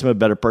it makes him a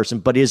better person,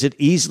 but is it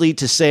easily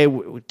to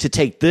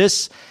take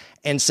this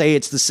and say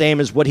it's the same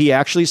as what he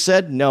actually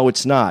said? No,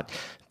 it's not.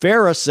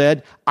 Farrah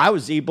said, I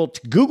was able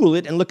to Google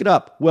it and look it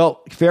up.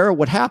 Well, Farrah,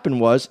 what happened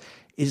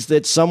is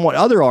that some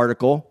other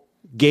article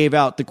gave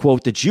out the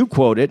quote that you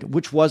quoted,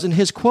 which wasn't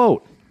his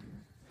quote.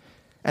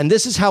 And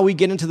this is how we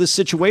get into this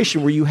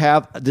situation where you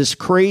have this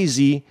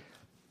crazy,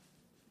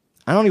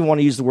 I don't even want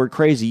to use the word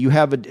crazy, you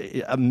have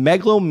a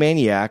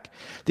megalomaniac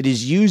that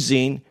is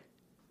using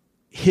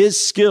his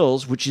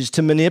skills, which is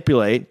to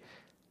manipulate,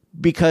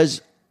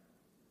 because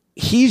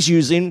he's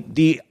using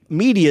the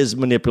media's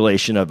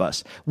manipulation of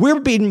us. We're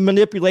being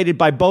manipulated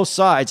by both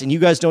sides, and you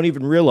guys don't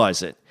even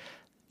realize it.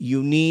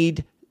 You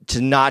need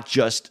to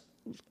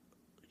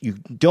you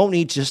don't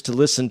need just to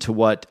listen to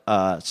what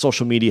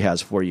social media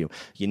has for you.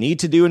 You need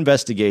to do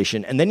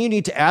investigation, and then you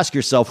need to ask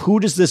yourself, who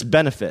does this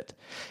benefit?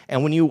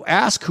 And when you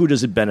ask who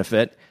does it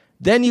benefit,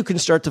 then you can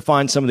start to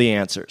find some of the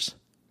answers.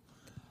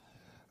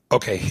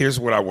 Okay, here's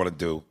what I want to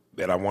do,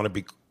 and I want to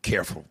be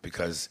careful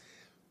because,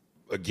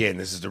 again,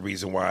 this is the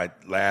reason why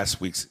last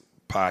week's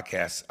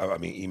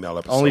email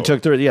episode only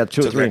took 2 or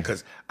 3.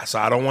 So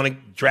I don't want to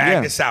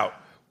drag this out,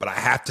 but I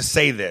have to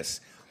say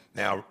this.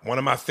 Now, one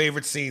of my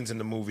favorite scenes in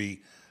the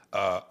movie,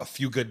 A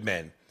Few Good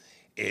Men,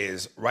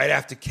 is right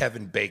after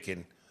Kevin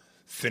Bacon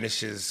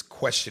finishes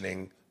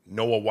questioning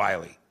Noah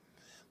Wyle.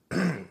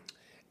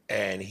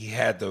 And he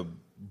had the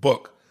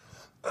book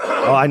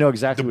Oh, I know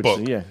exactly the what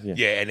book. you're saying.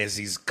 Yeah. And as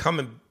he's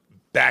coming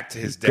back to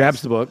his desk,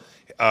 Grabs the book.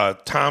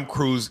 Tom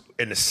Cruise,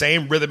 in the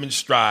same rhythm and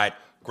stride,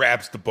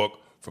 grabs the book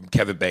from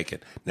Kevin Bacon.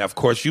 Now, of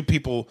course, you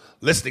people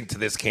listening to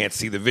this can't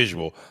see the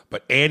visual,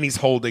 but Andy's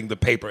holding the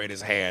paper in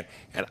his hand,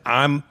 and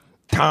I'm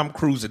Tom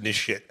Cruising this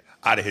shit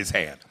out of his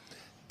hand.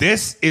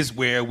 This is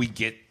where we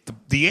get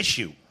the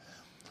issue.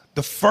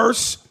 The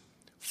first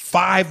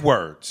 5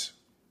 words,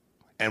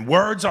 and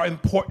words are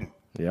important.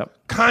 Yep.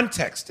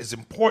 Context is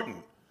important.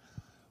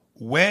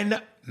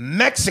 When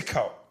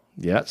Mexico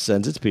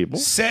Sends its people.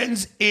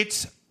 sends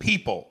its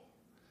people,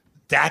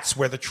 that's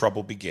where the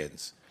trouble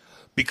begins.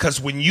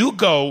 Because when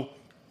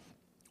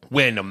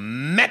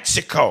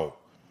Mexico,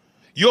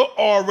 you're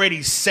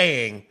already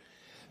saying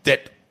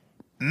that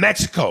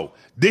Mexico,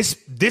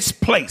 this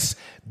place,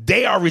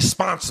 they are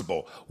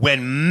responsible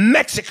when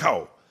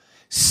Mexico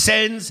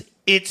sends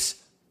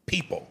its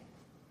people.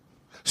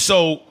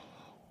 So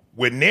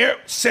when they're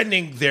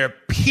sending their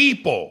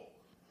people,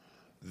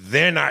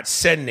 they're not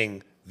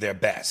sending their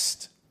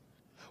best.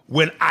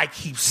 When I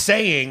keep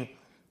saying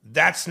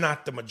that's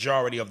not the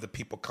majority of the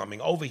people coming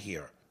over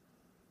here,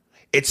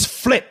 it's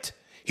flipped.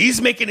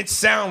 He's making it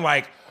sound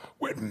like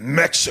when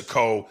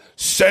Mexico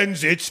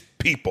sends its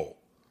people.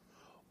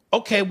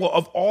 Okay, well,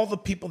 of all the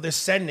people they're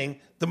sending,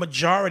 the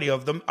majority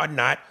of them are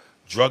not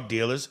drug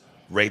dealers,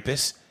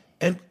 rapists,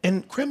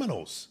 and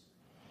criminals.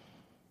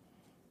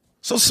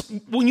 So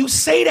when you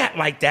say that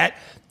like that,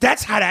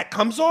 that's how that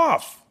comes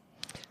off.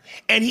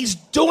 And he's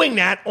doing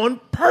that on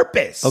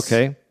purpose.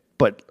 Okay,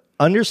 but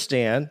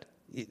understand,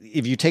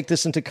 if you take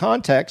this into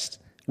context,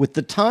 with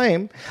the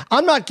time,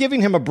 I'm not giving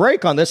him a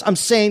break on this. I'm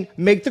saying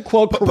make the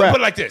quote correct.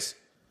 Put it like this.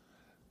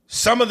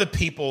 Some of the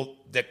people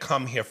that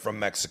come here from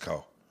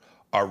Mexico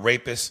are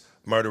rapists,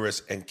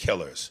 murderers, and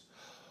killers.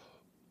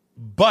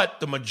 But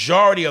the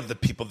majority of the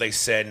people they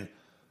send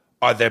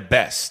are their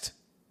best.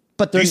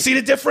 But do you see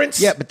the difference?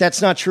 Yeah, but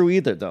that's not true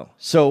either, though.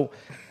 So,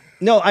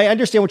 no, I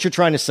understand what you're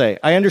trying to say.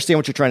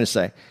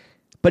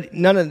 But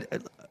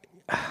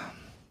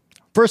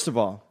first of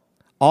all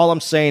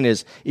I'm saying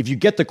is, if you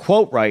get the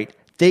quote right,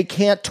 they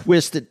can't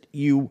twist it.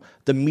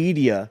 The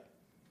media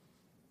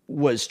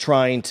was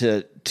trying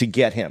to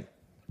get him.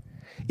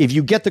 If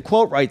you get the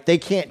quote right,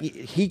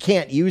 he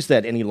can't use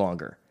that any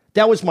longer.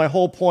 That was my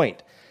whole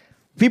point.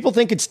 People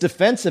think it's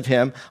defense of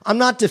him. I'm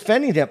not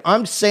defending him.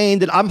 I'm saying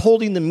that I'm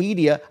holding the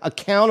media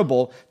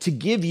accountable to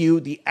give you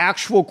the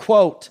actual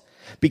quote,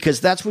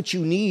 because that's what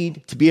you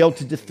need to be able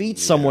to defeat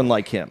someone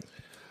like him.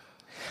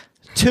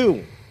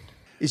 2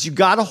 is you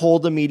got to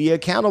hold the media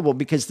accountable,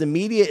 because the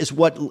media is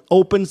what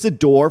opens the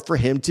door for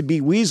him to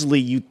be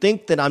Weasley. You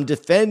think that I'm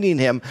defending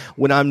him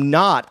when I'm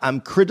not.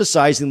 I'm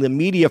criticizing the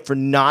media for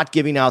not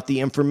giving out the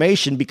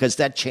information, because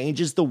that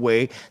changes the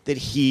way that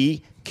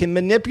he can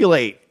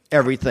manipulate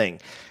everything.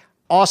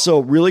 Also,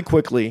 really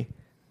quickly,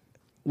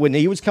 when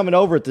he was coming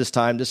over at this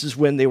time, this is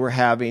when they were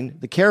having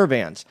the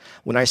caravans.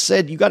 When I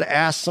said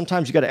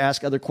sometimes you got to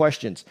ask other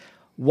questions.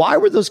 Why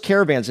were those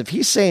caravans, if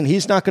he's saying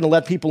he's not going to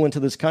let people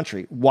into this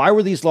country, why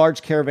were these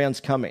large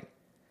caravans coming?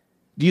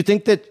 Do you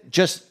think that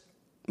just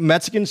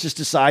Mexicans just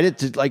decided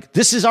to,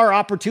 this is our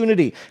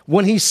opportunity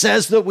when he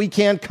says that we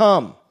can't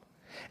come?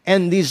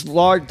 And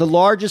the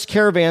largest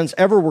caravans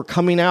ever were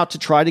coming out to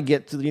try to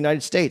get to the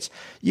United States.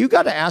 You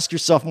got to ask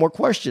yourself more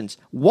questions.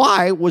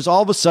 Why was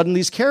all of a sudden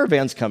these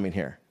caravans coming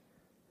here?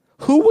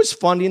 Who was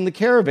funding the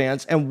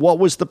caravans, and what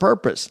was the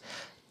purpose?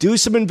 Do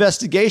some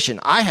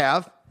investigation.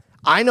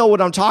 I know what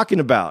I'm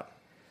talking about.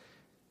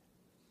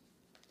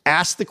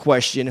 Ask the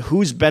question,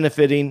 who's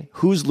benefiting,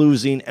 who's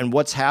losing, and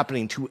what's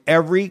happening to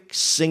every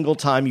single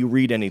time you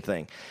read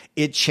anything.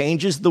 It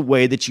changes the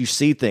way that you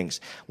see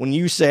things. When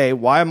you say,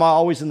 why am I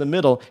always in the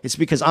middle? It's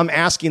because I'm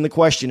asking the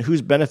question,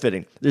 who's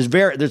benefiting? There's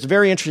a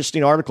very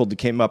interesting article that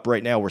came up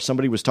right now where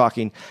somebody was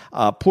talking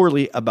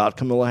poorly about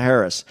Kamala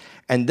Harris.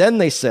 And then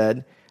they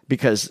said,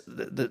 because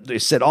they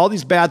said all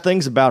these bad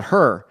things about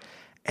her,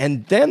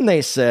 and then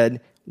they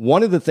said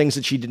one of the things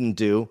that she didn't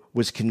do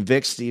was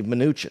convict Steve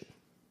Mnuchin,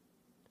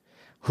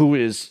 who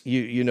is,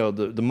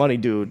 the money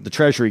dude, the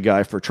treasury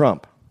guy for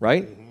Trump,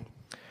 right? Mm-hmm.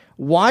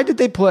 Why did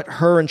they put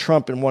her and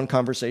Trump in one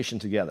conversation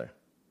together?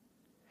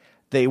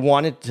 They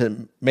wanted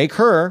to make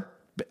her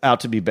out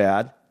to be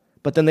bad,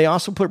 but then they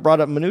also brought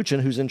up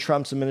Mnuchin, who's in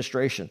Trump's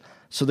administration.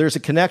 So there's a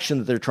connection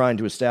that they're trying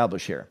to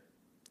establish here.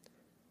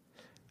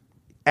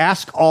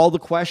 Ask all the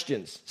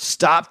questions.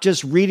 Stop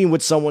just reading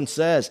what someone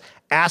says.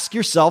 Ask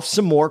yourself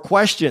some more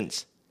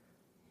questions.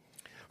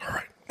 All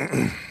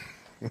right.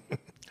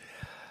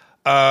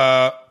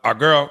 Our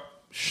girl,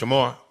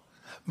 Shamor.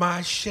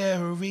 My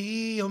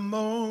Sherry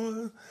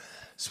Amore,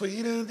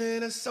 sweeter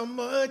than a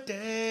summer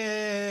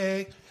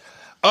day.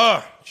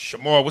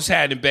 Shamor, what's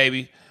happening,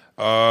 baby?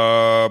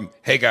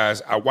 Hey,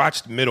 guys, I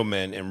watched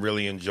Middlemen and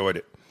really enjoyed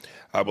it.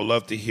 I would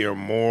love to hear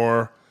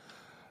more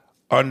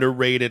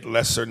underrated,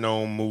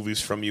 lesser-known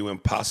movies from you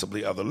and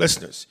possibly other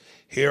listeners.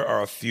 Here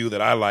are a few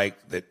that I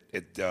like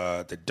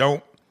that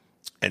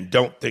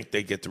don't think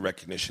they get the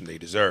recognition they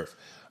deserve.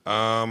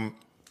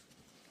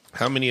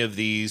 How many of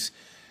these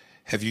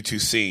have you two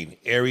seen?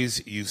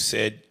 Aries, you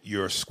said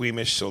you're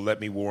squeamish, so let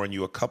me warn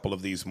you, a couple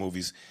of these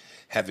movies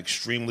have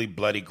extremely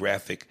bloody,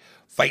 graphic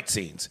fight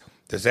scenes.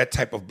 Does that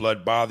type of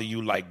blood bother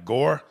you like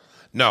gore?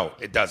 No,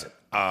 it doesn't.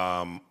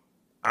 I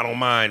don't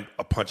mind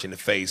a punch in the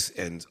face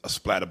and a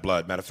splat of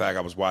blood. Matter of fact,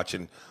 I was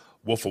watching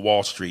Wolf of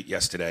Wall Street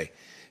yesterday,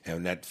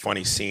 and that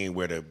funny scene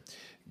where the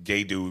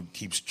gay dude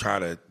keeps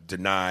trying to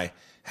deny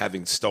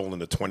having stolen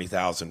the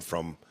 $20,000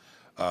 from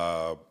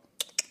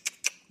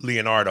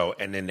Leonardo,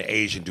 and then the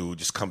Asian dude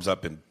just comes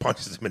up and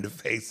punches him in the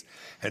face,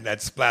 and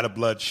that splat of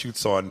blood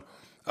shoots on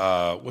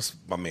what's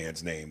my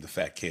man's name, the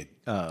fat kid?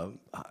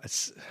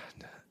 Is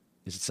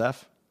it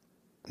Seth?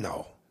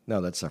 No,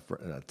 that's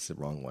the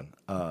wrong one.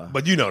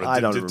 but you know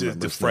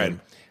the friend,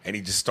 and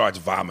he just starts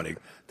vomiting.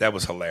 That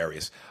was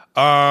hilarious.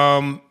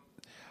 I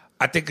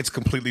think it's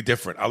completely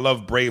different. I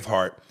love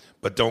Braveheart,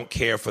 but don't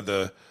care for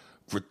the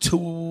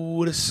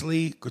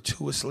gratuitously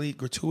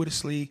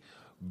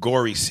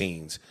gory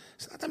scenes.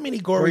 There's not that many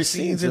gory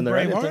scenes in there.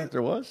 I Braveheart. didn't think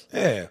there was.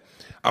 Yeah.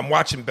 I'm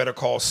watching Better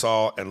Call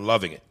Saul and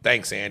loving it.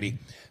 Thanks, Andy.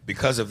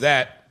 Because of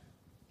that,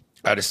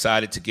 I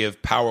decided to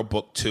give Power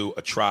Book 2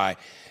 a try,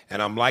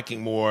 and I'm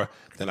liking more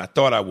than I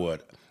thought I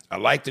would. I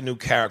like the new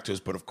characters,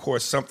 but of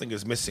course something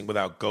is missing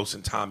without Ghost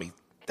and Tommy.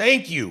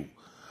 Thank you.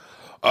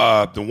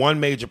 The one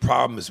major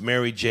problem is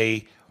Mary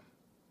J.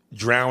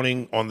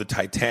 drowning on the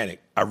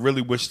Titanic. I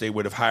really wish they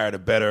would have hired a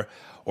better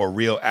or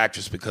real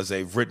actress because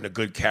they've written a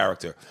good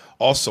character.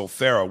 Also,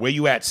 Farrah, where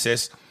you at,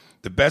 sis?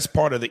 The best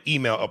part of the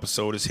email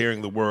episode is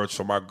hearing the words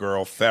from our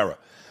girl, Farrah.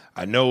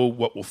 I know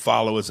what will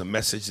follow is a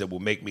message that will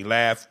make me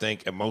laugh,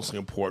 think, and mostly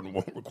important,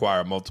 won't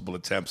require multiple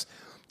attempts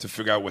to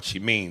figure out what she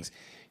means.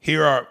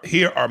 Here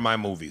are my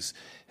movies: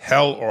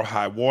 Hell or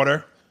High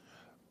Water,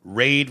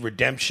 Raid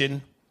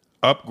Redemption,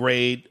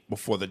 Upgrade,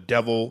 Before the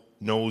Devil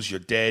Knows You're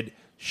Dead,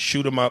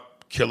 Shoot 'Em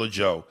Up, Killer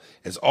Joe.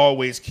 As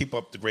always, keep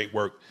up the great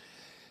work,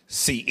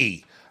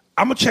 CE.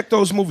 I'm going to check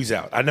those movies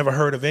out. I never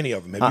heard of any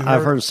of them. Have you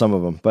I've heard of some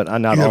of them, but not all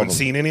of them. You haven't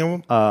seen any of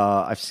them?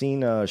 I've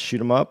seen Shoot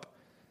 'Em Up.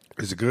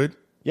 Is it good?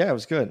 Yeah, it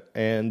was good.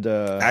 And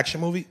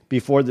action movie?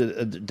 Before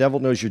the Devil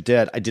Knows You're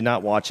Dead, I did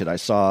not watch it. I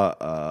saw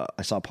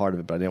part of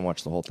it, but I didn't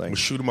watch the whole thing. Was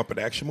Shoot 'Em Up an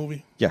action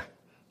movie? Yeah.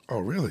 Oh,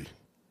 really?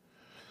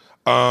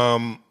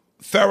 Farrah,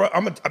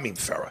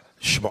 Farrah.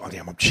 Shamar,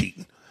 damn, I'm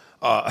cheating.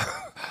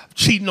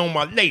 Cheating on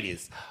my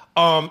ladies.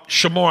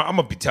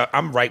 Shamar,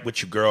 I'm right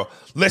with you, girl.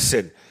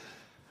 Listen,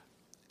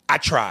 I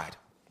tried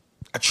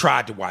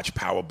to watch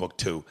Power Book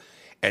 2,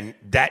 and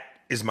that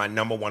is my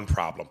number one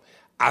problem.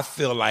 I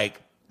feel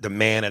like the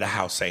man of the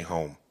house ain't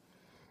home,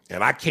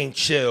 and I can't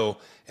chill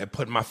and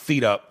put my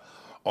feet up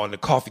on the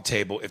coffee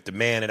table if the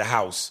man of the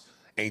house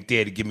ain't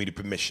there to give me the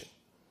permission.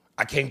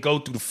 I can't go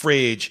through the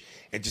fridge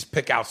and just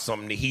pick out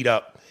something to heat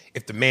up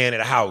if the man of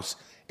the house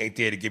ain't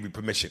there to give me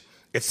permission.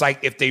 It's like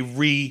if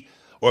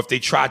they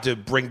tried to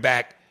bring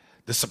back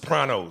The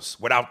Sopranos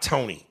without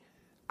Tony.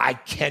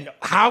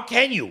 How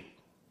can you?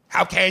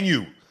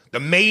 The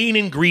main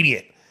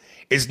ingredient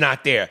is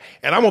not there.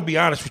 And I'm going to be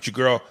honest with you,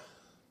 girl.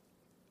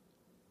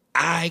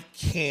 I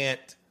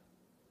can't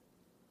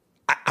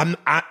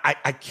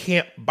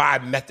buy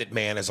Method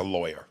Man as a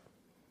lawyer.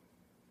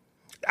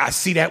 I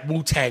see that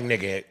Wu-Tang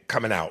nigga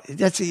coming out.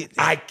 That's it.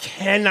 I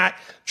cannot.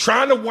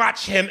 Trying to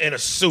watch him in a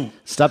suit.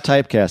 Stop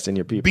typecasting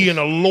your people. Being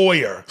a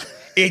lawyer.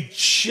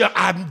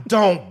 I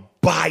don't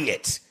buy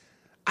it.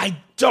 I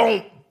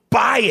don't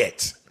buy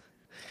it.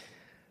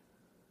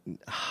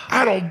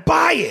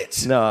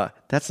 No,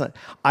 that's not.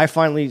 I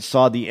finally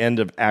saw the end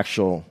of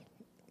actual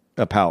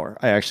Power.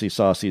 I actually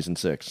saw season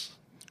 6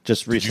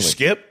 just recently. Did you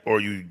skip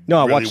or you?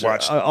 No, really I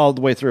watched all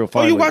the way through.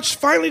 Finally. Oh, you watched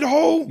finally the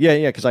whole? Yeah,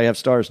 because I have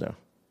stars now.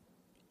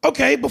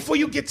 Okay, before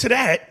you get to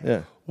that,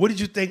 yeah. What did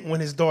you think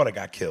when his daughter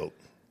got killed?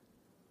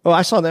 Oh,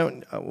 I saw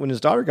that when his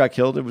daughter got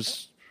killed. It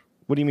was.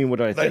 What do you mean? What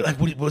did I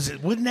think?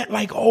 Wasn't that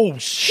like, oh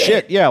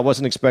shit? Yeah, I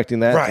wasn't expecting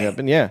that right. to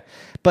happen. Yeah,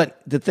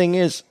 but the thing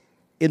is,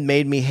 it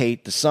made me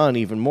hate the son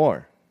even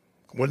more.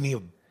 Wasn't he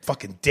a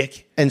fucking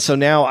dick? And so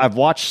now I've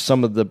watched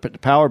some of the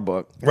Power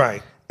Book,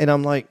 right? And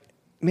I'm like,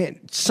 man,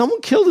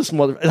 someone killed this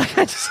mother. Someone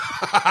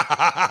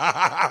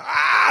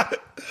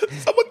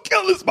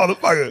killed this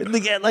motherfucker.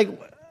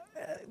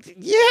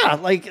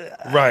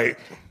 Right.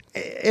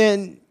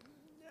 And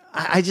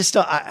I just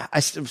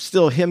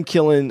still him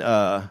killing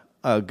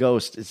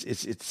Ghost.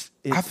 It's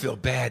I feel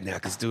bad now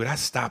because, dude, I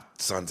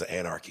stopped Sons of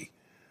Anarchy.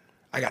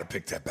 I got to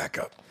pick that back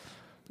up.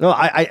 No,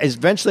 I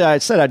eventually I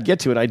said I'd get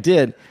to it. I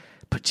did,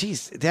 but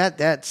geez,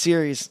 that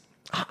series,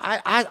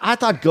 I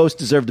thought Ghost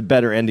deserved a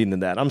better ending than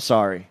that. I'm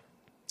sorry.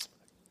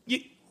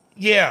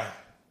 Yeah.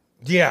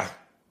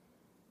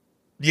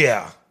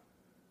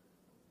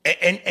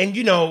 And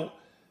you know,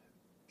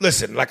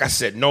 listen, like I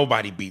said,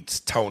 nobody beats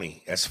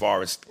Tony as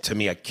far as, to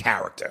me, a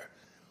character.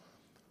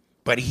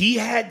 But he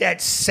had that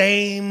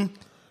same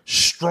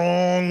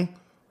strong,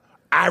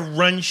 I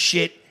run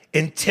shit,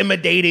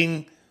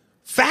 intimidating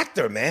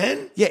factor,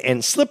 man. Yeah,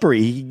 and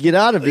slippery. He could get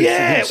out of it.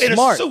 Yeah, in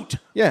smart. a suit.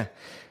 Yeah.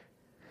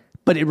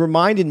 But it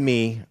reminded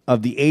me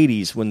of the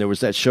 80s when there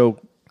was that show.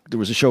 There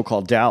was a show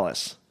called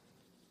Dallas.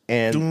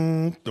 And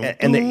Okay.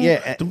 and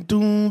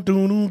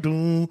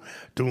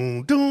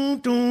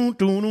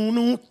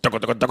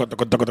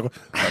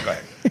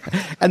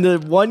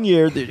the one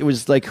year it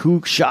was like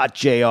who shot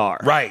JR.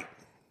 Right.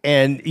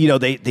 And you know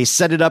they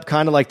set it up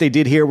kind of like they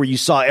did here where you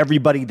saw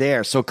everybody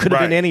there. So it could have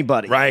been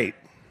anybody. Right.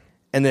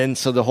 And then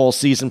so the whole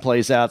season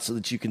plays out so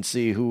that you can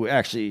see who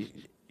actually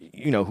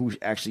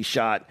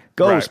shot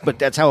Ghost. Right. But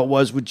that's how it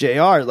was with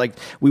JR. Like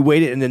we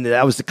waited and then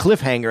that was the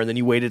cliffhanger and then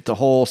you waited the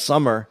whole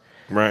summer.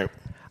 Right.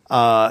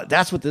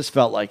 That's what this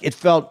felt like. It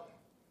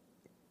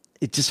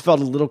just felt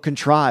a little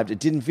contrived. It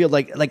didn't feel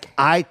like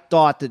I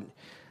thought that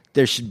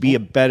there should be a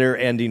better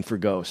ending for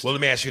Ghost. Well,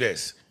 let me ask you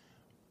this.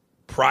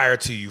 Prior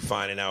to you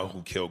finding out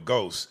who killed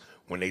Ghost,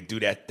 when they do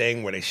that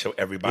thing where they show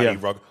everybody,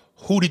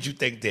 who did you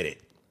think did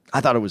it?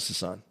 I thought it was the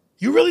son.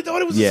 You really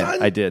thought it was the son?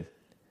 Yeah, I did.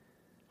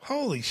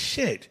 Holy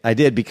shit. I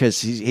did because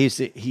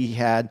he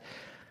had...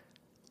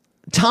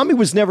 Tommy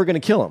was never going to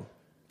kill him.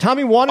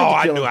 Tommy wanted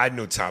to kill him. I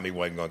knew Tommy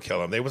wasn't going to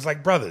kill him. They was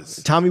like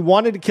brothers. Tommy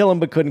wanted to kill him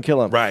but couldn't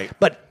kill him. Right.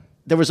 But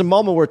there was a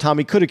moment where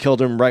Tommy could have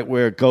killed him right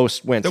where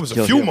Ghost went There to was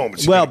kill a few him.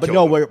 moments he Well, could but have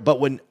no,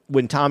 killed him.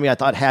 when Tommy I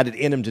thought had it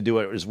in him to do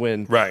it was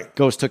when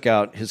Ghost took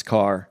out his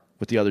car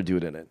with the other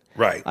dude in it.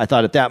 Right. I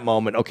thought at that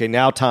moment, okay,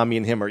 now Tommy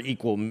and him are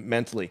equal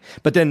mentally.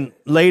 But then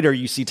later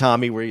you see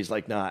Tommy where he's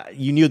like, nah,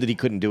 you knew that he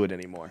couldn't do it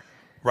anymore.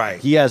 Right.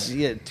 He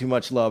had too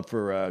much love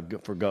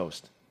for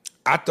Ghost.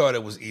 I thought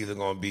it was either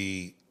going to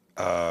be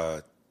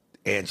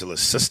Angela's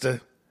sister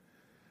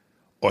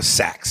or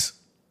Sax.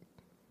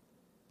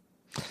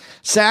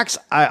 Sax,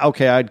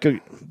 I'd go,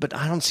 but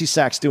I don't see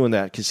Sax doing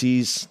that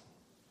because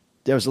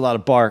there was a lot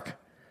of bark,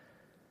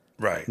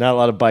 Right. not a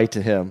lot of bite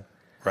to him.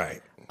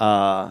 Right.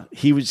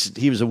 He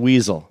was a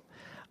weasel.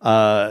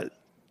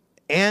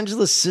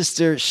 Angela's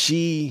sister,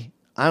 as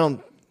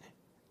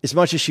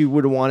much as she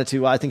would have wanted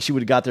to, I think she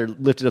would have got there,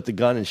 lifted up the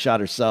gun, and shot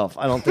herself.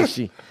 I don't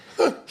think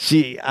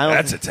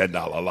That's a $10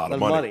 a lot of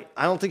money.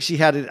 I don't think she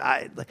had it.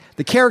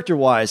 The character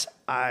wise,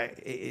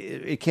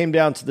 it came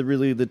down to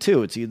the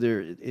two. It's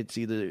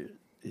either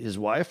his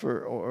wife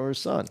or his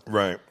son.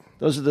 Right.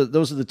 Those are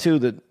the two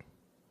that.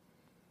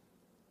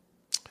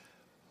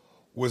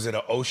 Was it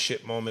a oh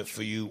shit moment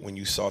for you when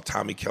you saw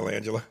Tommy kill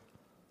Angela?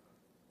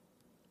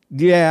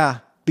 Yeah,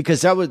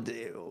 because that would.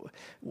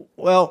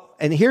 Well,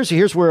 and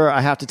here's where I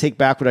have to take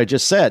back what I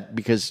just said,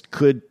 because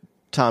could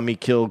Tommy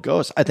kill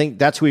Ghost? I think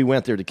that's who he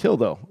went there to kill,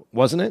 though,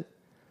 wasn't it?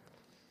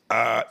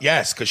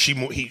 Yes, because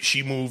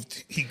he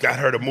moved. He got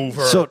her to move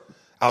her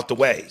out the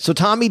way. So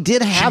Tommy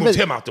did have she moved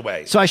it. him out the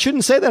way. So I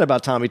shouldn't say that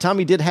about Tommy.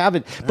 Tommy did have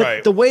it, but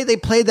Right. the way they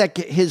played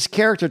his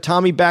character,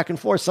 Tommy, back and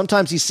forth.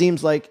 Sometimes he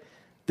seems like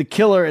the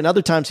killer, and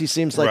other times he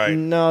seems like Right.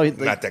 no,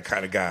 not that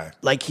kind of guy.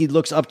 like he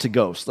looks up to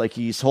Ghost, like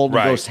he's holding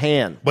Right. Ghost's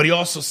hand. But he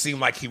also seemed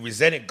like he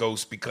resented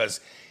Ghost because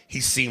he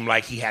seeed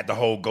like he had to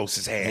hold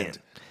Ghost's hand.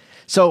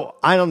 So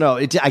I don't know.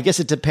 I guess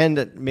it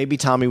depended. Maybe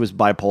Tommy was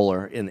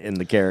bipolar in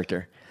the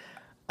character.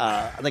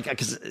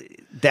 Because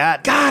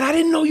that. God, I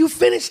didn't know you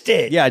finished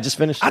it. Yeah, I just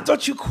finished it. I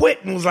thought you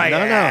quit and was like,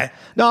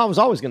 No, I was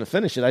always going to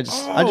finish it. I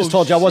just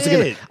told you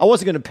shit. I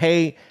wasn't going to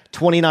pay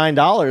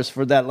 $29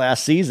 for that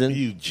last season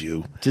You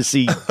Jew. to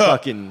see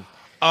fucking.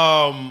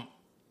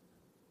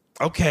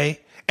 Okay.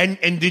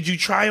 And did you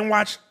try and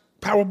watch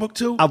Power Book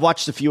 2? I've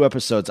watched a few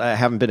episodes. I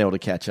haven't been able to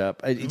catch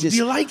up. Do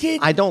you like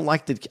it? I don't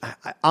like the.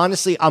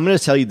 Honestly, I'm going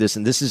to tell you this,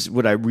 and this is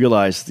what I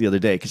realized the other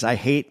day because I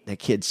hate that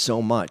kid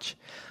so much.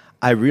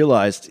 I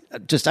realized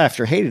just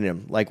after hating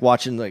him, like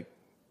watching like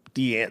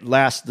the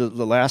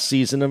last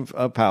season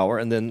of Power,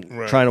 and then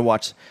trying to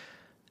watch.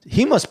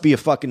 He must be a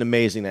fucking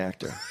amazing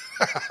actor.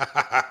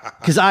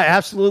 Because I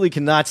absolutely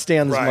cannot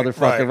stand this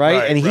motherfucker,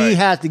 right? And he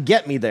had to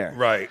get me there.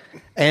 Right.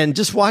 And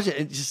just watch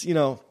it, just,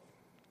 and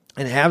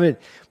have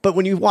it. But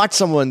when you watch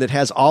someone that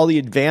has all the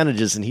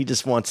advantages and he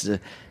just wants to,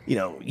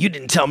 you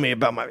didn't tell me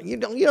about you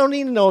don't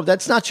need to know.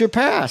 That's not your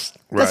past.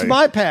 That's Right.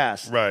 my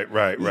past.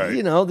 Right.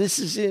 This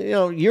is,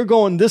 you're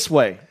going this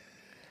way.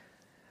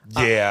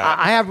 Yeah.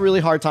 I have a really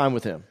hard time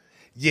with him.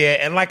 Yeah,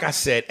 and like I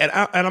said, and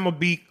I'm gonna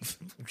be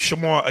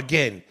Shamar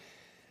again.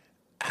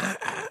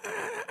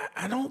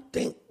 I don't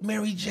think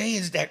Mary J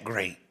is that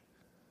great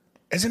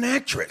as an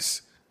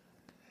actress,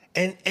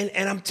 and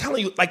I'm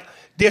telling you, like,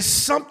 there's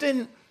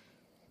something.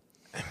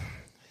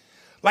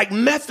 Like,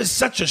 Meth is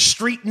such a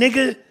street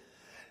nigga.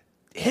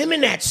 Him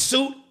in that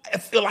suit, I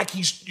feel like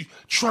he's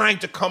trying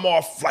to come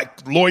off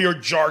like lawyer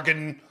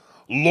jargon,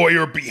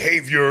 lawyer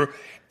behavior,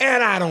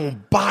 and I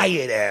don't buy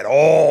it at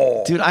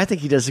all. Dude, I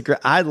think he does a great.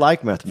 I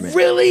like Method Man.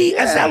 Really?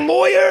 As that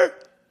lawyer?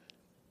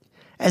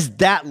 As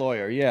that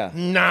lawyer, yeah.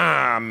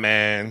 Nah,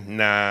 man.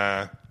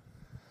 Nah.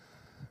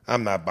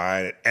 I'm not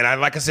buying it. And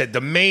like I said,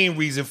 the main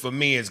reason for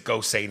me is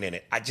Ghost ain't in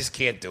it. I just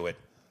can't do it.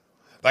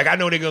 Like, I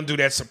know they're going to do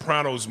that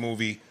Sopranos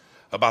movie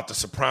about the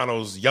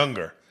Sopranos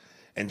younger,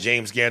 and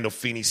James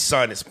Gandolfini's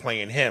son is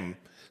playing him.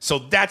 So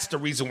that's the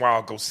reason why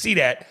I'll go see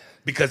that,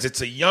 because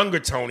it's a younger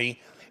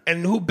Tony,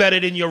 and who better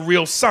than your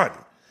real son?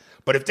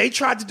 But if they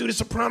tried to do the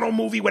Soprano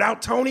movie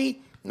without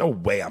Tony, no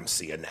way I'm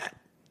seeing that.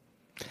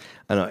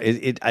 I know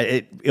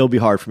it'll be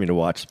hard for me to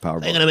watch Power.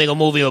 They're gonna make a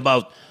movie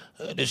about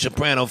The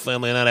Soprano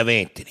family not have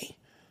Anthony.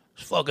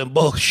 It's fucking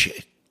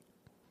bullshit.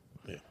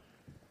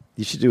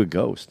 You should do a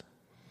ghost.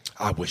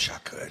 I wish I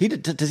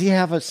could. Does he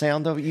have a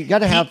sound though? You got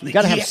to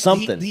have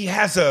something. He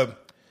has a.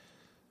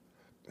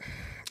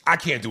 I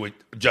can't do it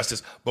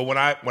justice. But when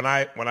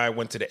I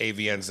went to the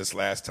AVNs this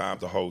last time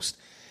to host,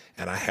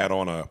 and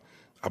I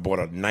bought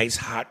a nice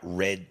hot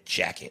red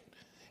jacket,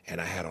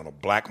 and I had on a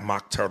black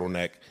mock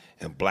turtleneck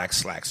and black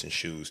slacks and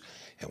shoes.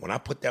 And when I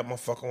put that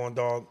motherfucker on,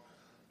 dog,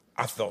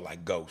 I felt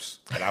like Ghost.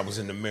 And I was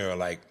in the mirror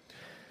like,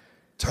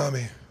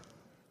 Tommy,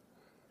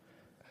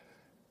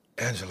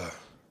 Angela.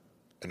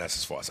 And that's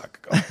as far as I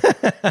could go.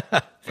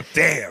 But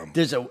damn.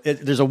 There's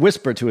a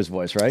whisper to his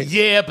voice, right?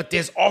 Yeah, but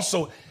there's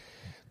also,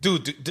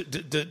 dude,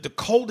 the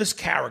coldest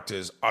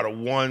characters are the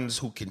ones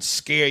who can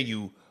scare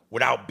you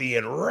without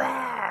being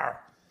raw.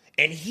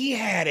 And he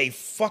had a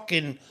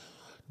fucking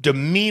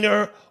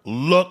demeanor,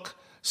 look,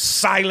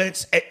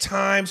 silence at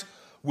times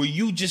where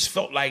you just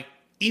felt like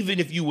even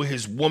if you were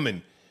his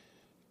woman,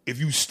 if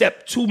you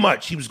stepped too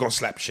much, he was going to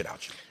slap shit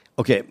out you.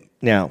 Okay,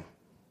 now,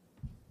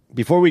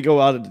 before we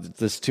go out of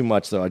this too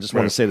much, though, I just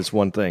want to say this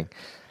one thing.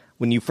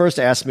 When you first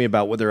asked me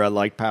about whether I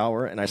liked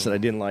Power, and I said I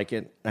didn't like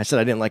it, I said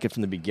I didn't like it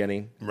from the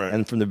beginning. Right.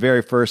 And from the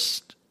very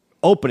first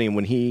opening,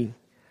 when he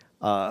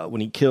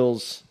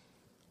kills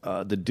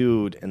the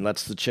dude and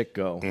lets the chick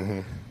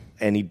go,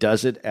 and he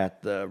does it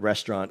at the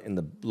restaurant in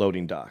the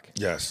loading dock.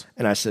 Yes.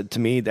 And I said, to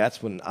me,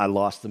 that's when I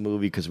lost the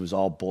movie because it was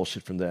all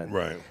bullshit from then.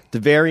 Right. The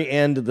very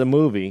end of the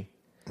movie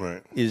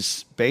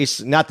is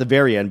not the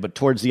very end, but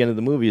towards the end of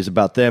the movie is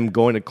about them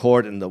going to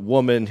court and the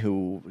woman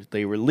who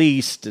they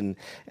released, and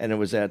it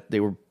was they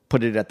were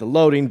put it at the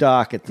loading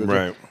dock at the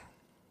right.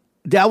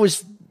 That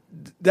was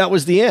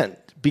the end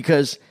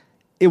because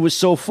it was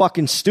so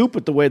fucking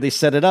stupid the way they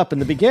set it up in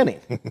the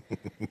beginning.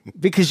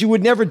 Because you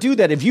would never do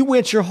that. If you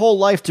went your whole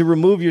life to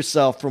remove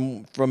yourself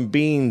from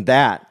being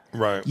that,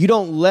 right. You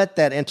don't let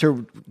that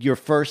enter your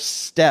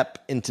first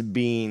step into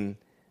being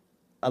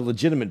a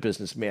legitimate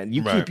businessman.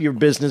 You keep your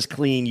business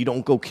clean. You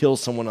don't go kill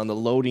someone on the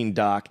loading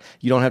dock.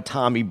 You don't have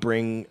Tommy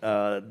bring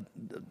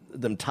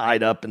them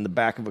tied up in the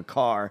back of a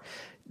car.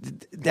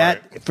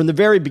 From the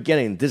very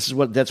beginning, that's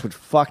what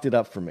fucked it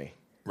up for me.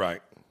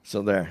 Right.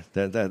 So there,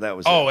 that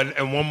was. Oh,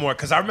 and one more,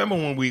 because I remember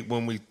when we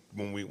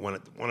one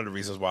of the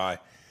reasons why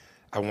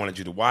I wanted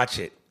you to watch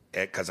it,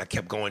 because I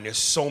kept going. There's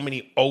so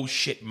many oh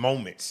shit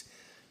moments.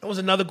 There was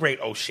another great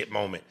oh shit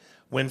moment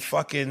when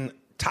fucking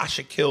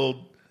Tasha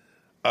killed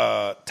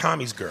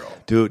Tommy's girl.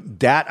 Dude,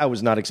 that I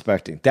was not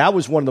expecting. That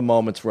was one of the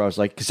moments where I was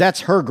like, because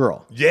that's her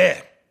girl.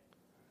 Yeah.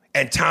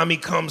 And Tommy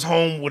comes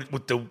home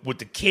with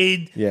the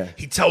kid. Yeah.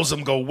 He tells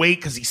him go wait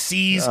because he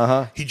sees.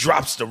 He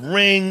drops the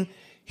ring.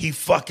 He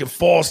fucking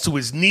falls to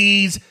his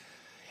knees.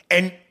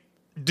 And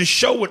the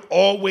show would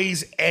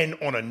always end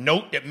on a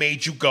note that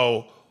made you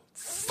go,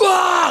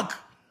 fuck,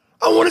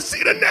 I want to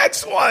see the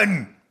next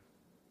one.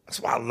 That's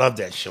why I love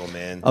that show,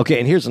 man. Okay,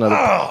 and here's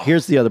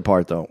the other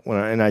part, though.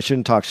 And I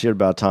shouldn't talk shit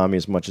about Tommy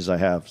as much as I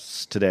have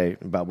today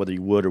about whether he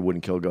would or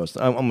wouldn't kill Ghost.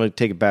 I'm going to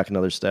take it back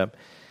another step.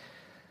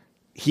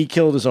 He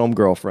killed his own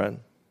girlfriend.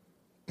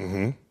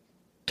 Mm-hmm.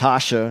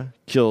 Tasha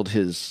killed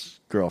his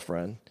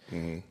girlfriend.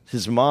 Mm-hmm.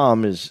 His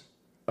mom is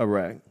a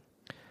wreck.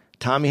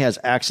 Tommy has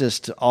access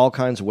to all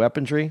kinds of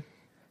weaponry.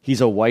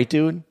 He's a white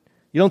dude.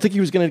 You don't think he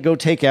was going to go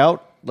take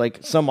out like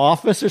some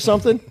office or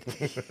something?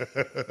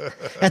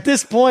 At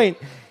this point,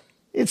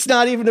 it's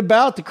not even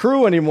about the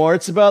crew anymore.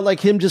 It's about like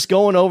him just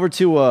going over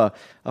to a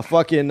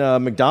fucking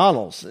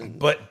McDonald's.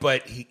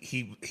 But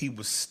he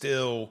was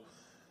still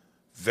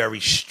very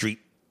street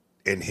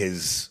in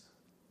his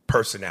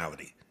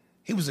personality.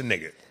 He was a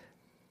nigga.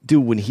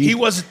 Dude, when he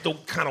wasn't the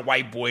kind of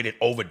white boy that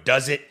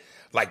overdoes it,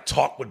 like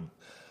talk with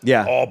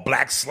all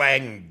black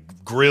slang and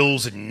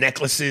grills and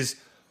necklaces.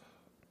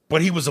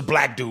 But he was a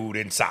black dude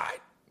inside,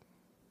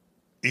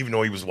 even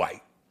though he was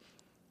white.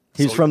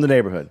 He's from the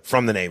neighborhood.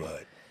 From the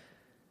neighborhood.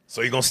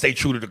 So you're going to stay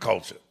true to the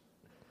culture.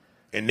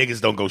 And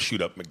niggas don't go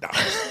shoot up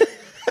McDonald's.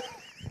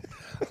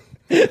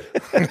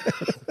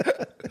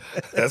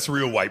 That's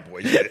real white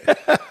boy shit.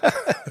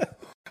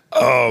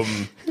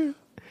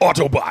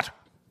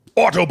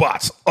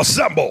 Autobots,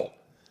 assemble.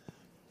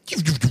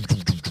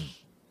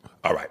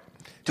 All right.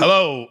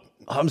 Hello.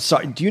 I'm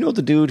sorry. Do you know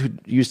the dude who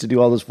used to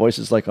do all those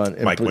voices like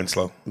on Mike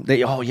Winslow?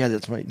 Yeah,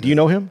 that's right. Do you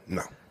know him?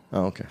 No.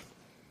 Oh, okay.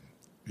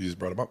 You just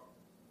brought him up?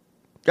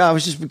 Yeah, it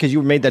was just because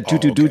you made that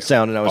dude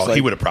sound, and I was like,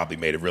 he would have probably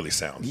made it really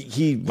sound.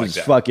 He like was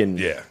that. fucking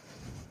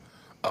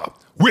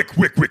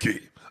Ricky.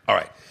 All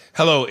right.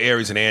 Hello,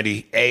 Aries and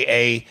Andy.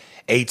 AA,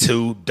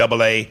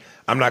 A2, AA.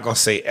 I'm not gonna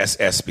say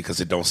SS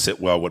because it don't sit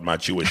well with my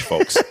Jewish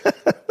folks.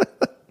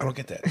 I don't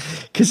get that.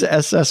 Because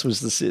SS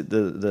was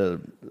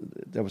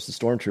that was the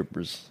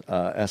stormtroopers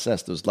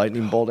SS, those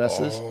lightning bolt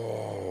SS.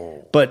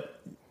 Oh. But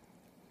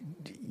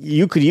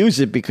you could use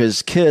it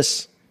because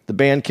Kiss, the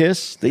band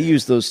Kiss, they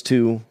use those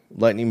two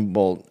lightning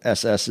bolt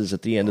SSs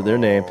at the end of their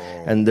name,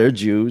 and they're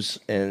Jews,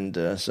 and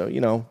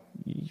so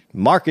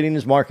marketing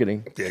is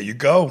marketing. There you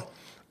go.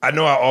 I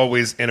know I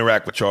always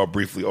interact with y'all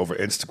briefly over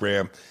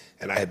Instagram,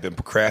 and I had been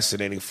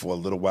procrastinating for a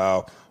little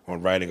while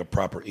on writing a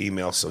proper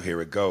email, so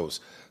here it goes.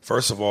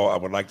 First of all, I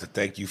would like to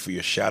thank you for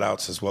your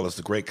shout-outs as well as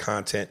the great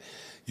content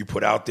you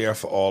put out there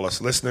for all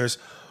us listeners.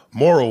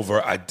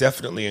 Moreover, I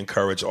definitely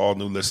encourage all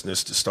new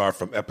listeners to start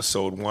from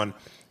episode 1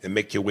 and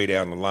make your way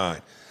down the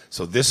line.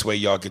 So this way,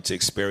 y'all get to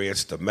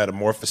experience the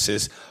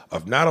metamorphosis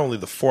of not only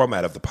the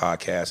format of the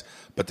podcast,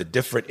 but the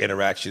different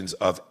interactions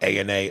of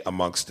A&A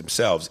amongst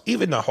themselves.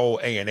 Even the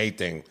whole A&A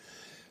thing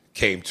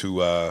came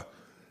to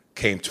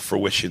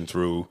fruition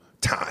through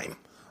time.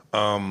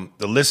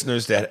 The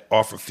listeners that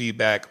offer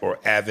feedback or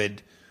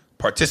avid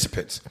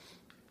participants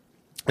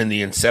in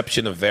the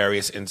inception of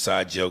various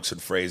inside jokes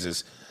and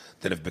phrases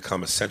that have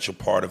become essential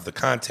part of the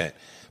content.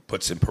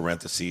 Puts in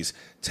parentheses,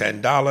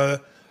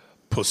 $10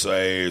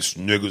 pussy-ass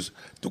niggas.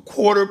 The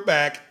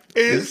quarterback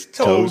is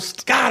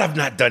toast. God, I've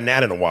not done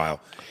that in a while.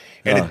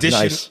 In addition,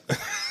 nice.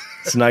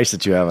 It's nice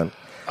that you haven't.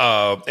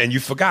 And you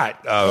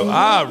forgot.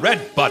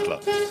 Red Butler.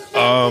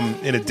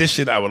 In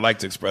addition, I would like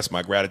to express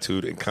my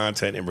gratitude and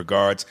content in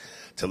regards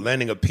to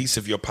lending a piece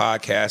of your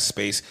podcast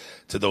space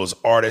to those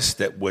artists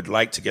that would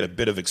like to get a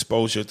bit of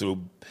exposure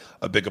through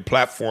a bigger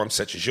platform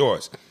such as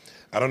yours.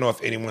 I don't know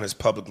if anyone has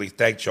publicly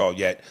thanked y'all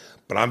yet,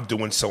 but I'm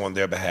doing so on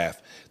their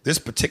behalf. This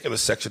particular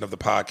section of the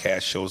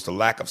podcast shows the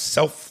lack of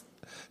selfishness,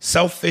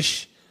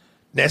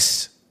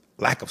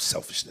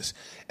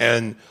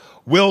 and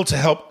will to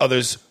help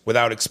others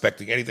without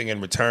expecting anything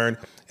in return,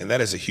 and that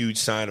is a huge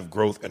sign of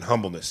growth and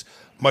humbleness.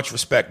 Much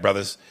respect,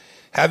 brothers.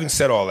 Having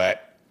said all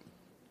that,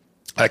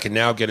 I can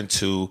now get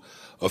into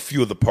a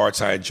few of the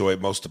parts I enjoy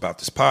most about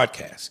this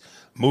podcast.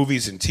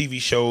 Movies and TV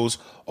shows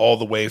all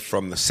the way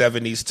from the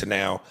 70s to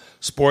now.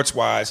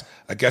 Sports-wise,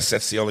 I guess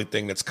that's the only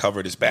thing that's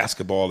covered is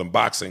basketball and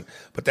boxing,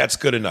 but that's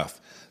good enough.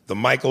 The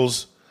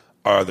Michaels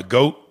are the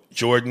GOAT,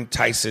 Jordan,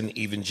 Tyson,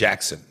 even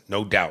Jackson,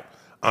 no doubt.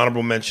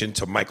 Honorable mention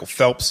to Michael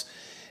Phelps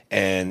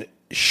and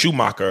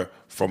Schumacher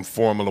from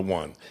Formula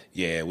One.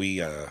 Yeah.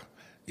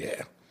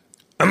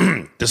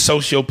 The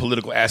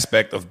socio-political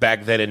aspect of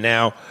back then and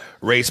now,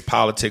 race,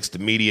 politics, the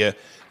media,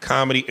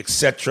 comedy,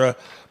 etc.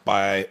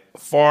 By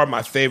far,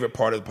 my favorite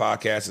part of the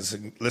podcast is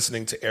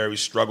listening to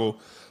Aries struggle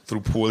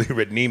through poorly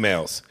written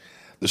emails.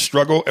 The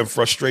struggle and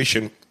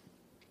frustration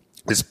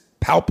is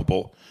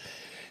palpable,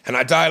 and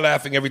I die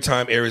laughing every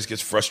time Aries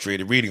gets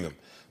frustrated reading them.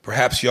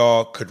 Perhaps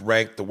y'all could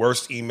rank the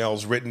worst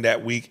emails written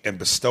that week and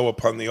bestow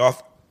upon the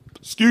author,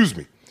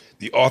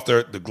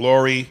 the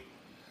Glory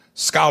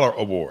Scholar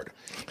Award.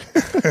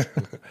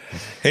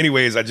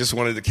 Anyways, I just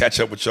wanted to catch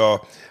up with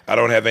y'all. I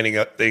don't have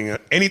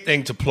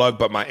anything to plug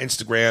but my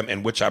Instagram,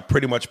 in which I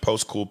pretty much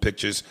post cool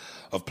pictures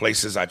of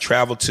places I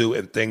travel to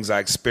and things I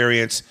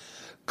experience.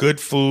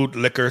 Good food,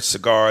 liquor,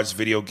 cigars,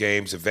 video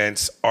games,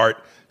 events,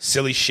 art,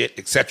 silly shit,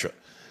 etc.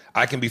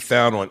 I can be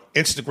found on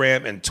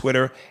Instagram and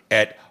Twitter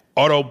at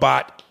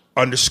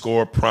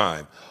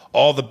Autobot_Prime.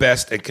 All the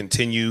best and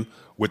continue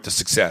with the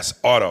success.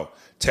 Auto,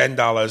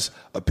 $10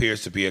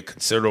 appears to be a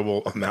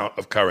considerable amount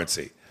of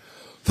currency.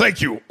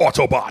 Thank you,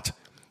 Autobot.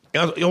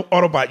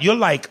 Autobot, you're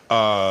like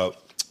Shia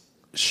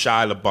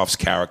LaBeouf's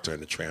character in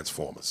the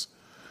Transformers.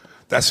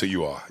 That's who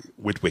you are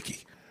with Wiki.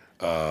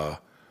 Yeah.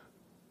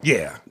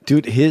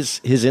 Dude,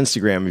 his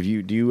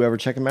Instagram, do you ever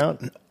check him out?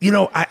 You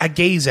know, I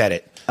gaze at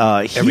it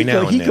every now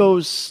and then. He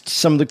goes to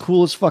some of the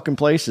coolest fucking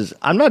places.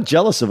 I'm not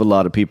jealous of a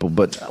lot of people,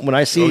 but when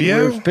I see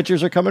where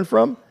pictures are coming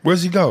from.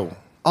 Where's he go?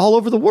 All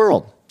over the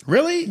world.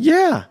 Really?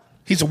 Yeah.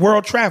 He's a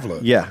world traveler.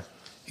 Yeah.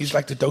 He's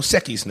like the Dos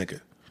Equis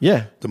nigga.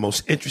 Yeah. The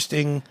most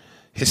interesting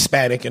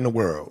Hispanic in the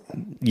world.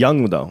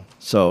 Young, though.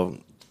 So.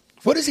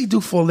 What does he do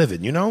for a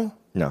living, you know?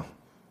 No.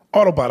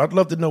 Autobot, I'd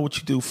love to know what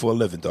you do for a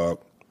living, dog.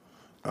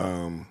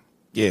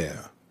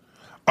 Yeah.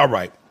 All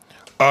right.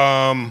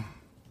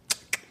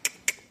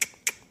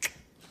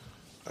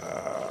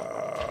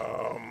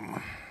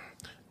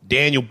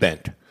 Daniel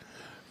Bent.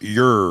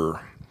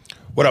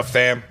 What up,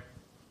 fam?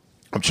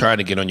 I'm trying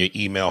to get on your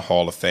email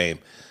Hall of Fame.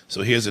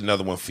 So here's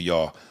another one for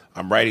y'all.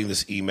 I'm writing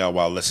this email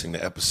while listening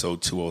to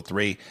episode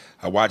 203.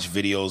 I watched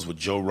videos with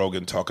Joe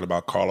Rogan talking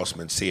about Carlos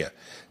Mencia.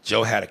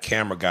 Joe had a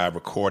camera guy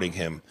recording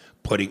him,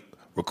 putting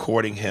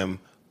him.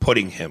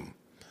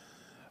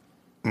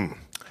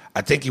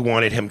 I think he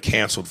wanted him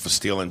canceled for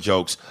stealing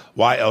jokes.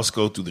 Why else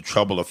go through the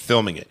trouble of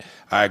filming it?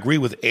 I agree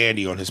with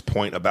Andy on his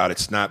point about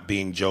it's not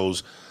being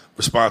Joe's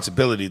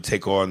responsibility to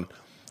take on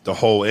the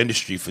whole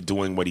industry for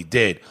doing what he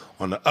did.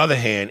 On the other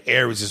hand,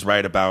 Aries is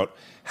right about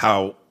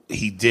how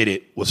he did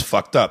it was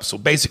fucked up. So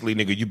basically,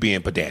 nigga, you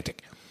being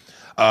pedantic.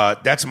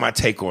 That's my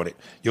take on it.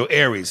 Yo,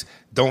 Aries,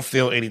 don't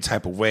feel any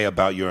type of way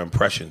about your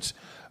impressions.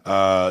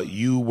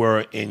 You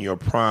were in your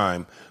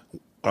prime.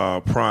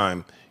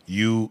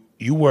 You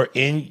were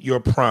in your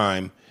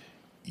prime.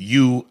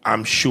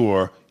 I'm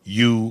sure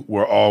you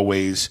were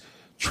always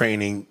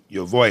training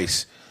your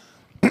voice.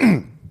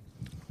 Nigga,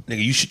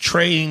 you should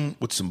train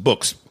with some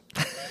books.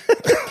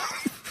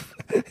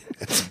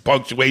 And some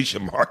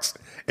punctuation marks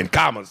and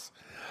commas.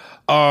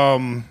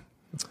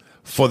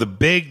 For the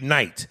big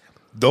night,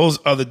 those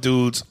other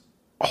dudes,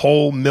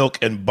 whole milk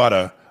and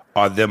butter,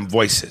 are them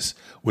voices,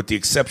 with the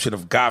exception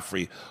of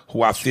Godfrey,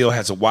 who I feel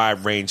has a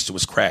wide range to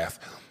his craft.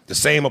 The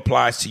same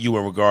applies to you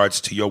in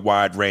regards to your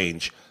wide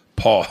range.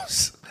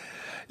 Pause.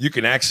 You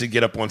can actually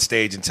get up on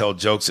stage and tell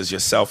jokes as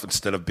yourself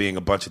instead of being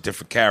a bunch of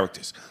different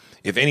characters.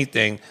 If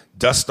anything,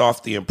 dust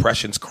off the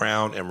impressions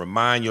crown and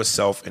remind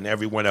yourself and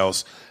everyone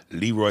else,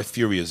 Leroy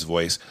Furious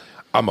voice,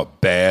 I'm a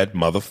bad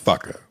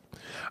motherfucker.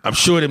 I'm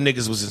sure them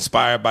niggas was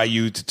inspired by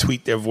you to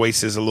tweak their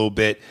voices a little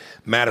bit.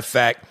 Matter of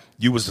fact,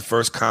 you was the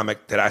first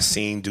comic that I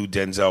seen do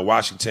Denzel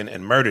Washington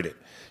and murdered it.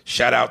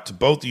 Shout out to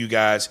both of you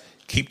guys.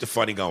 Keep the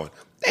funny going.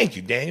 Thank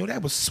you, Daniel.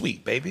 That was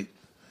sweet, baby.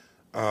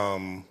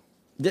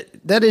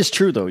 That is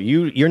true, though.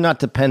 You're not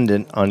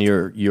dependent on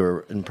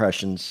your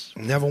impressions.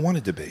 Never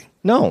wanted to be.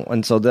 No,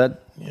 and so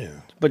that.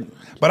 Yeah. But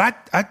I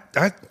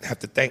have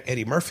to thank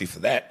Eddie Murphy for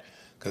that,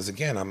 because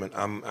again,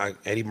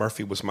 Eddie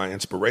Murphy was my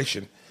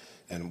inspiration,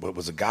 and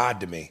was a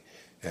god to me.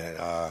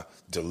 And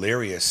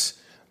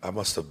Delirious, I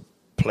must have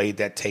played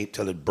that tape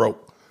till it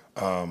broke.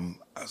 I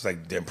was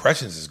like, the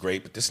impressions is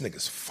great, but this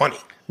nigga's funny.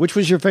 Which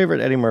was your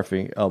favorite Eddie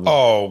Murphy album?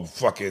 Oh,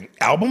 fucking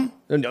album?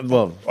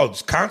 Well,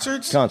 it's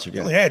concerts? Concert,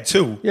 yeah. I only had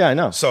 2. Yeah, I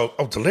know. So,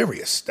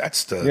 Delirious.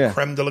 That's the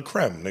creme de la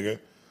creme, nigga.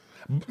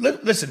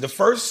 Listen, the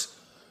first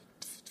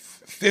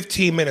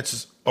 15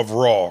 minutes of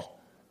Raw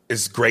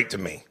is great to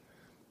me.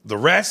 The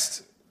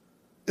rest,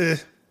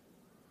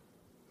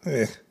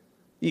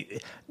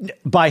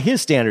 By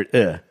his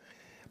standard,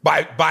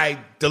 By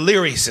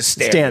Delirious'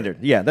 standard.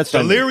 Yeah, that's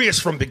Delirious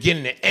from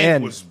beginning to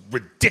end was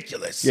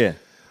ridiculous. Yeah.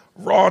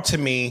 Raw to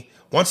me,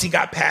 once he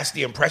got past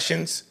the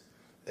impressions,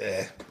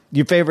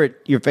 Your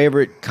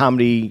favorite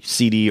comedy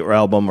CD or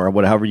album or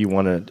whatever you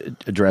want to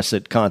address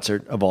it,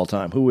 concert of all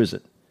time. Who is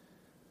it?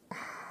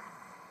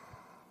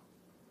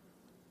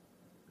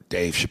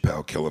 Dave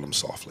Chappelle, Killing Him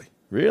Softly.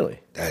 Really?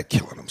 That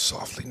Killing Him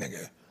Softly,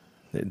 nigga.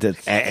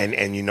 That's,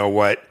 And you know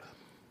what?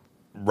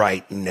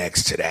 Right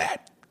next to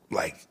that,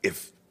 like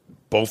if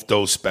both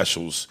those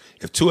specials,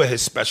 if 2 of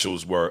his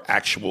specials were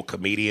actual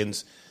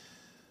comedians,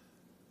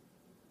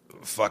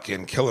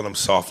 fucking Killing Him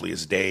Softly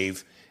is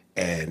Dave,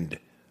 and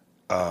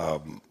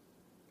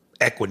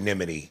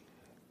Equanimity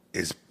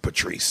is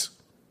Patrice.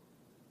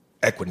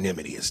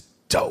 Equanimity is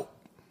dope.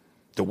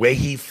 The way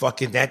he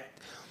fucking, that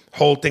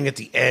whole thing at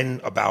the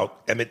end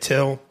about Emmett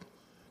Till,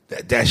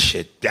 that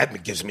shit,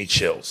 that gives me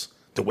chills.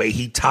 The way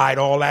he tied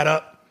all that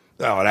up,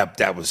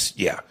 that was,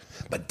 yeah.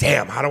 But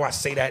damn, how do I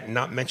say that and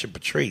not mention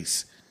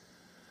Patrice?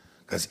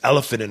 Because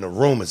Elephant in the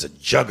Room is a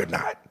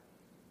juggernaut.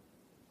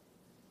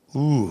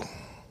 Ooh.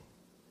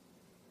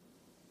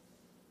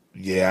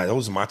 Yeah,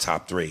 those are my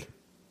top 3.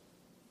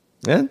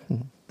 yeah.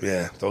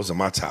 Yeah, those are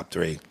my top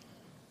 3.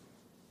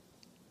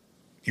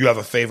 You have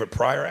a favorite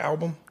Pryor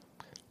album?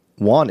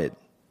 Wanted.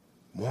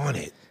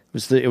 Wanted.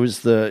 It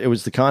was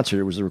the concert.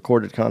 It was the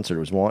recorded concert.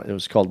 It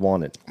was called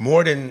Wanted.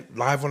 More than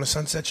Live on the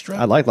Sunset Strip?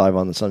 I like Live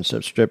on the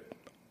Sunset Strip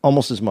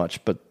almost as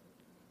much, but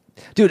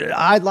dude,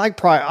 I like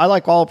Pryor. I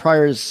like all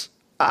Pryor's.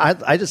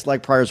 I just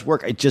like Pryor's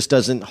work. It just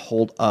doesn't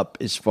hold up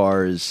as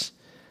far as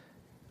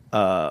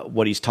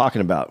what he's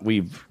talking about.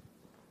 We've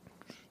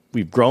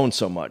grown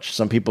so much.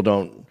 Some people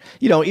don't.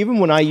 Even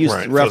when I use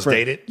the reference,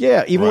 dated?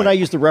 Yeah, even when I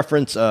use the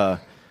reference,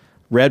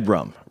 red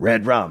rum,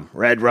 right,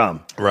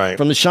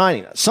 from The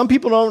Shining. Some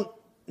people don't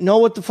know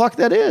what the fuck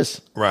that is.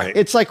 Right.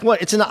 It's like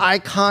what? It's an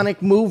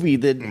iconic movie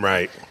that.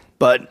 Right.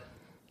 But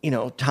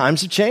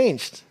times have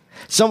changed.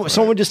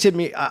 Someone just hit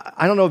me.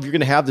 I don't know if you're going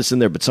to have this in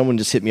there, but someone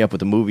just hit me up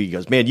with a movie. He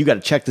goes, "Man, you got to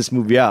check this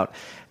movie out."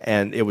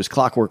 And it was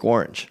Clockwork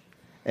Orange,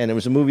 and it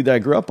was a movie that I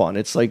grew up on.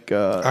 It's like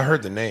I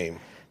heard the name.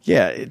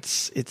 Yeah,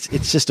 it's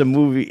just a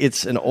movie.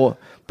 It's an old,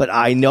 but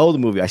I know the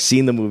movie. I've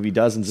seen the movie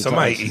dozens of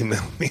times. Somebody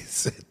emailed me and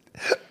said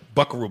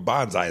Buckaroo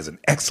Banzai is an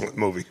excellent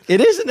movie.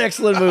 It is an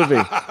excellent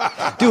movie,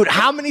 dude.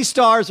 How many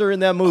stars are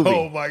in that movie?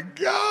 Oh my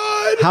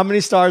god! How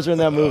many stars are in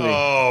that movie?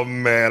 Oh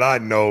man, I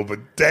know,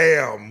 but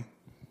damn.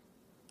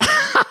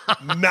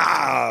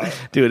 Nah.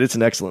 Dude, it's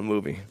an excellent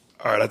movie.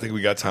 All right, I think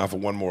we got time for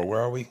one more.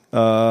 Where are we?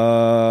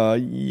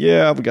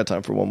 Yeah, we got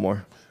time for one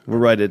more. We're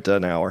right at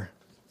an hour.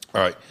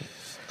 All right.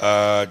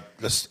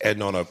 Let's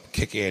end on a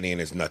Kick Andy and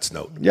his nuts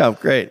note. Yeah,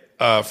 great.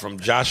 From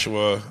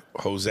Joshua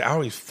Jose. I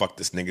always fuck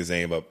this nigga's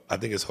name up. I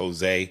think it's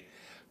Jose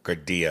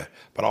Gardia,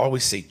 but I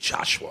always say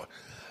Joshua.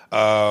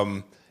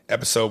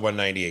 Episode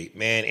 198.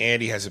 Man,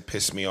 Andy hasn't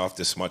pissed me off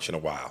this much in a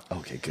while.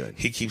 Okay, good.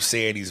 He keeps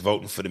saying he's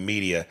voting for the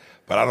media,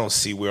 but I don't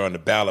see where on the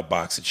ballot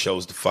box it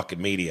shows the fucking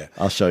media.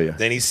 I'll show you.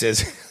 Then he says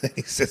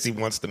he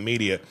wants the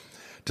media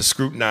to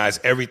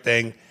scrutinize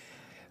everything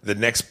the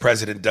next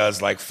president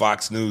does, like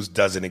Fox News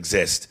doesn't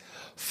exist.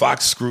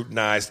 Fox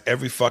scrutinized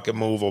every fucking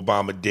move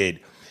Obama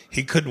did.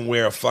 He couldn't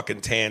wear a fucking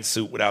tan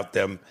suit without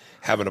them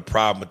having a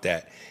problem with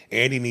that.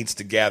 Andy needs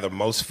to gather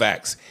most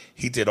facts.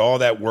 He did all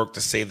that work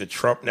to say that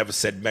Trump never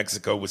said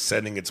Mexico was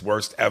sending its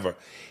worst ever.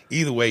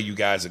 Either way, you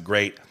guys are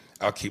great.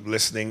 I'll keep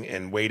listening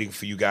and waiting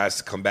for you guys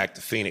to come back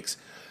to Phoenix.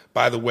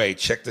 By the way,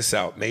 check this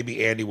out.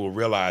 Maybe Andy will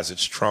realize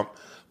it's Trump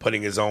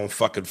putting his own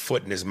fucking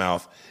foot in his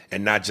mouth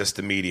and not just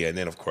the media. And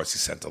then, of course, he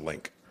sent a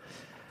link.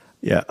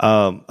 Yeah.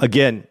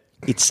 Again,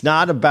 it's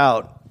not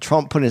about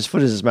Trump putting his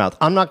foot in his mouth.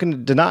 I'm not going to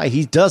deny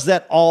he does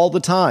that all the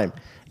time.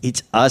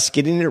 It's us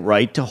getting it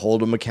right to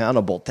hold them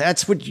accountable.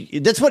 That's what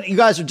you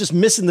guys are just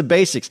missing the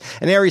basics.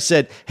 And Harry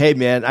said, hey,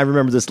 man, I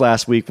remember this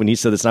last week when he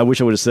said this, and I wish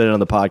I would have said it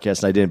on the podcast,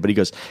 and I didn't. But he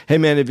goes, hey,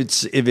 man, if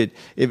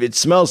it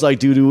smells like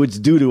doo-doo, it's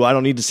doo-doo. I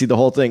don't need to see the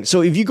whole thing.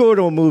 So if you go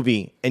to a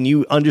movie and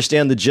you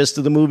understand the gist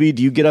of the movie,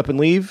 do you get up and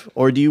leave?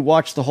 Or do you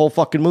watch the whole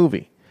fucking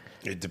movie?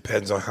 It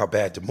depends on how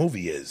bad the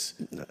movie is.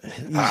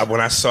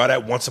 When I saw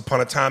that Once Upon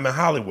a Time in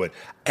Hollywood,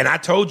 and I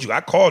told you,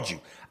 I called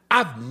you,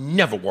 I've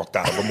never walked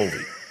out of a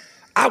movie.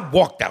 I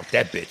walked out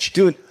that bitch.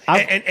 Dude.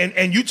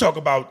 And you talk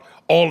about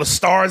all the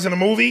stars in the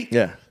movie.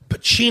 Yeah.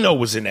 Pacino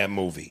was in that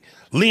movie.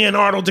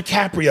 Leonardo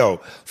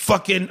DiCaprio.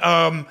 Fucking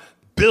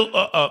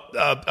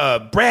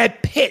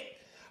Brad Pitt.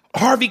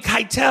 Harvey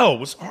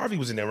Keitel. Harvey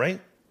was in there, right?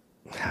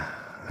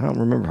 I don't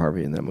remember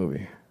Harvey in that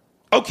movie.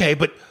 Okay,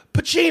 but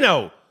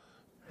Pacino.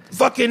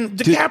 Fucking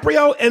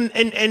DiCaprio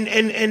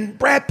and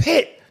Brad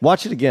Pitt.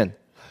 Watch it again.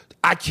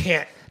 I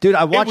can't. Dude,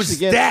 I watched it was it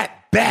again.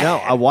 That bad. No,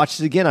 I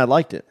watched it again. I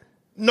liked it.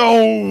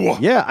 No.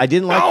 Yeah, I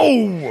didn't like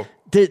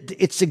it.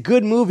 It's a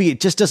good movie. It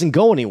just doesn't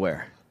go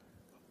anywhere.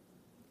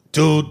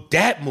 Dude,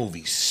 that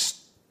movie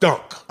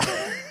stunk.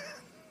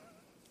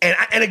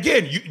 and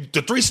again,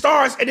 the 3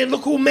 stars, and then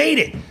look who made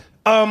it.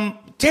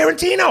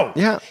 Tarantino.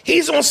 Yeah.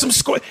 He's on some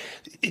score.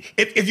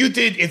 If you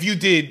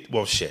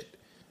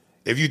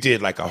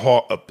did like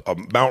a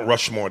Mount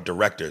Rushmore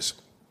directors,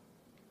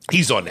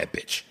 he's on that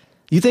bitch.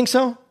 You think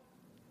so?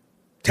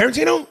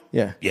 Tarantino?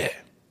 Yeah. Yeah.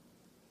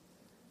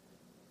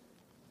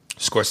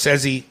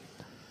 Scorsese,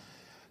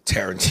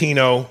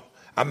 Tarantino.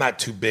 I'm not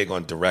too big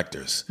on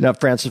directors. Not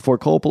Francis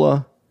Ford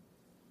Coppola.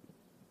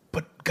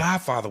 But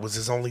Godfather was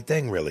his only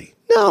thing, really.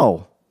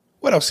 No.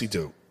 What else he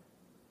do?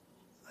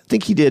 I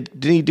think he did.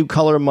 Didn't he do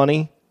Color of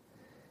Money?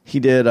 He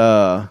did.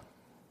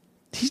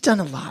 He's done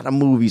a lot of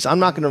movies. I'm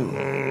not going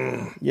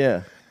to.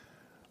 Yeah.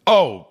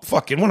 Oh,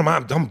 fucking, what am I?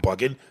 I'm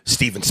bugging.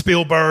 Steven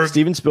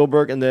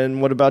Spielberg. And then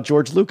what about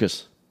George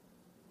Lucas?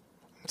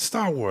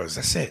 Star Wars.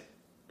 That's it.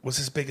 What's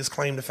his biggest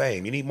claim to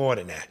fame? You need more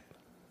than that.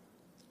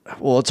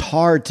 Well, it's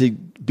hard to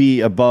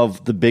be above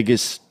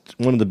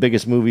one of the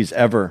biggest movies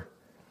ever.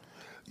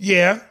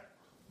 Yeah,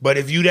 but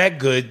if you that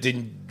good,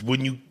 then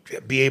wouldn't you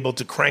be able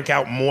to crank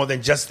out more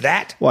than just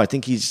that? Well, I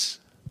think he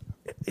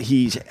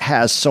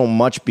has so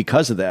much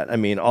because of that. I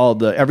mean,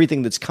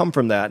 everything that's come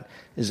from that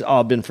has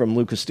all been from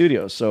Lucas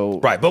Studios. So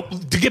right,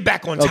 but to get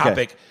back on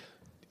topic,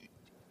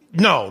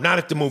 no, not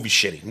if the movie's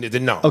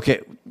shitty. No.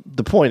 Okay,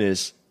 the point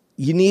is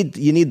you need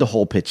the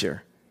whole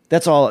picture.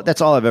 That's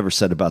all I've ever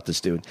said about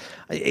this dude.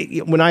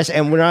 We're not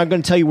going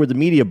to tell you where the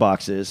media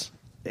box is,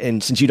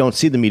 and since you don't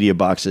see the media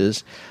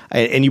boxes,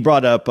 and you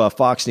brought up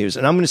Fox News,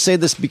 and I'm going to say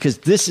this because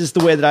this is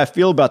the way that I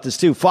feel about this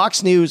too.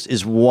 Fox News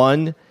is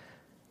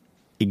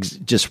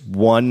just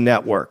one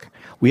network.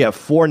 We have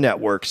 4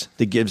 networks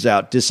that gives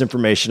out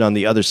disinformation on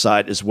the other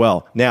side as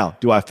well. Now,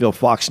 do I feel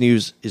Fox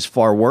News is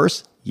far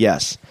worse?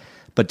 Yes.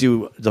 But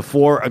do the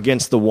 4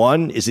 against the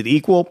 1, is it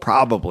equal?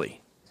 Probably.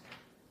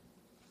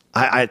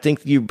 I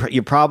think you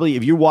probably,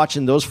 if you're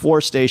watching those 4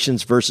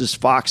 stations versus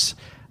Fox,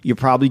 you're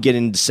probably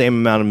getting the same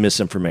amount of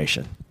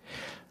misinformation.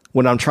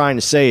 What I'm trying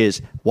to say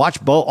is watch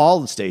all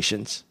the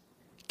stations,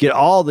 get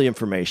all the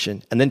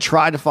information, and then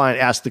try to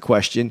ask the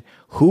question,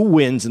 who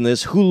wins in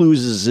this, who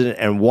loses in it,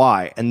 and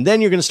why? And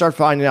then you're going to start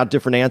finding out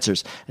different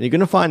answers. And you're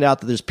going to find out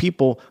that there's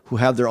people who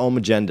have their own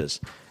agendas.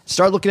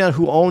 Start looking at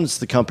who owns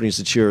the companies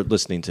that you're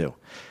listening to.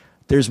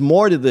 There's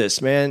more to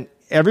this, man.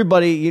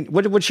 Everybody,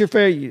 what's your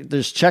favorite?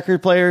 There's checker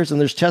players and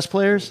there's chess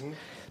players. Mm-hmm.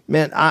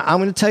 Man, I'm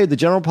going to tell you, the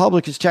general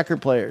public is checker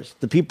players.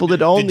 The people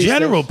that own the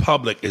general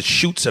public is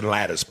shoots and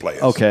ladders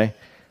players. Okay,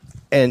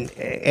 and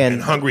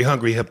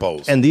hungry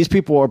hippos. And these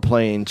people are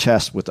playing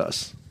chess with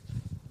us.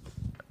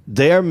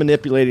 They are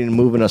manipulating and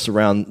moving us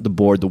around the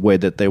board the way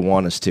that they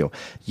want us to.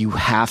 You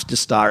have to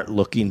start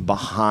looking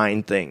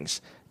behind things.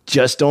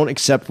 Just don't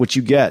accept what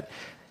you get,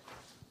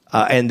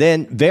 and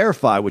then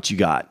verify what you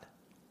got.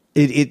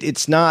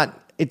 It's not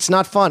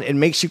fun. It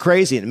makes you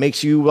crazy. It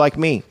makes you like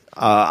me.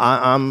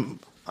 I'm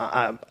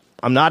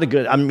not a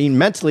good. I mean,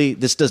 mentally,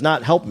 this does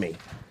not help me.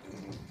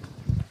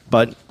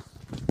 But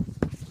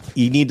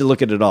you need to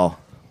look at it all.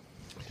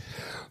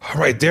 All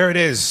right, there it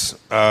is.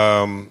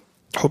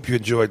 Hope you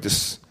enjoyed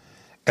this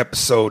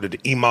episode of the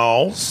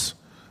Emails.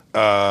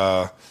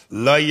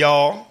 Love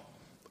y'all.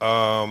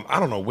 I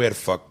don't know where the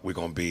fuck we're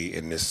gonna be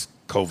in this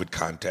COVID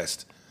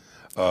contest.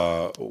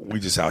 We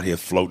just out here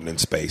floating in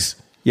space.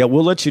 Yeah,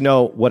 we'll let you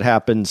know what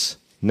happens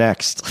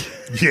next.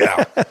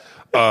 Yeah.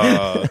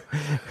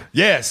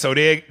 Yeah, so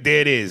there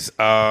it is.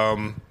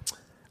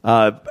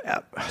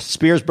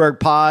 Spearsburg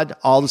Pod,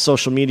 all the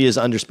social media is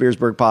under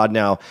Spearsburg Pod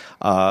now.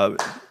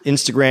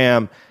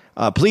 Instagram.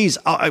 Please,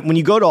 when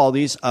you go to all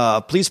these,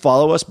 please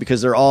follow us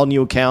because they're all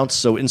new accounts.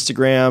 So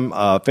Instagram,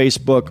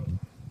 Facebook,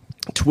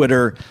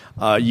 Twitter,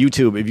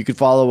 YouTube. If you could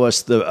follow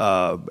us,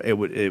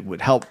 it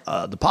would help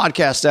the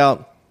podcast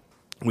out.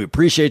 We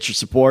appreciate your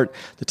support.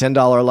 The $10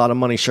 a lot of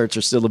money shirts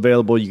are still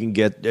available. You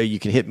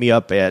can hit me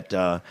up at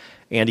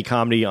Andy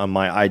Comedy on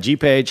my IG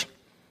page,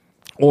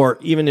 Or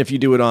even if you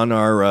do it on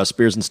our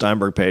Spears and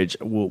Steinberg page,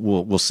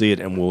 we'll see it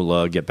and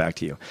we'll get back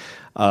to you.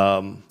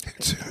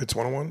 It's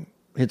 101.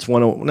 Hits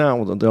 101.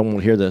 No, they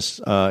won't hear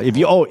this.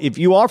 If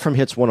you are from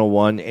Hits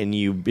 101 and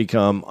you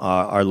become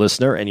our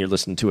listener and you're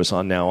listening to us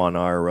on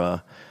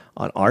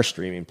our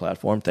streaming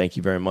platform, thank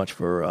you very much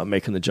for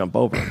making the jump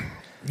over.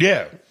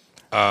 Yeah.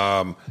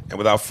 And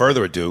without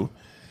further ado,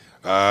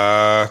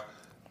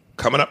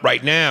 coming up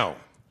right now,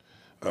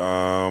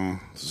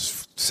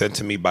 sent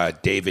to me by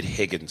David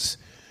Higgins.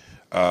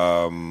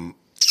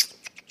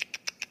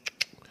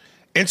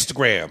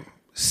 Instagram,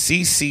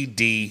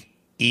 CCDEVIBES.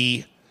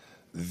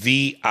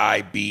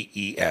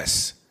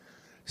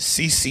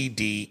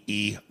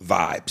 CCDE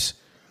Vibes.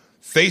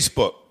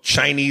 Facebook,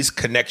 Chinese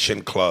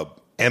Connection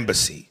Club,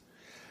 Embassy.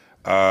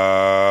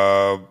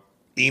 Email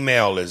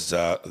is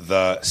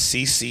the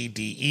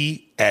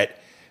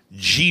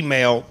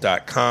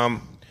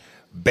ccde@gmail.com.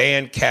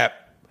 Bandcamp,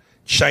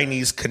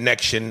 Chinese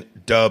Connection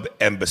Dub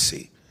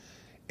Embassy.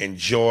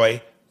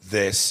 Enjoy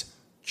this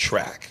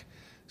track.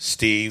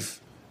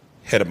 Steve,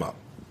 hit him up.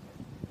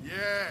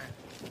 Yeah.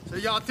 So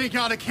y'all think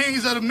y'all the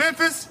kings of the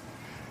Memphis?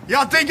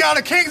 Y'all think y'all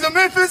the kings of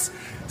Memphis?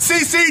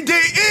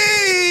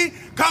 CCDE,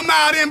 come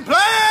out and play!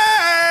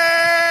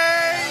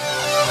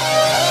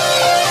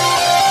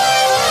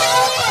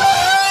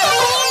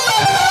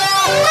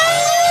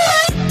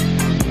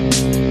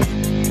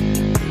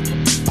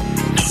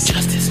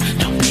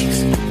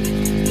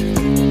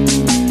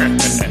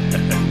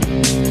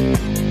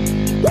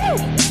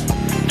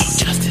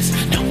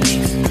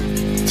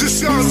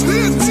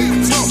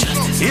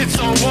 It's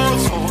a war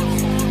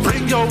zone.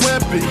 Bring your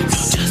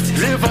weapons.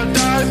 Live or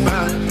die,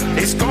 man.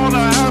 It's gonna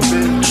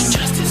happen.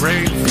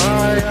 Rain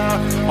fire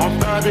on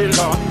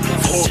Babylon.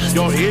 For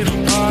your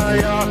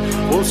empire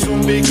will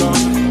soon be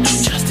gone.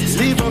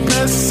 Leave a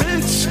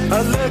message,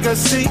 a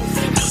legacy.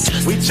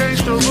 We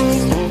change the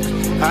rule book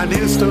and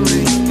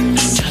history.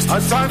 A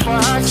time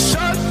for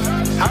action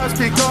has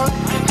begun.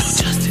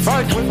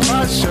 Fight with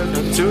passion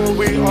until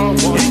we are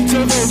one.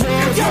 Into the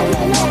war. If y'all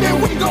want war, then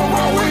we gon'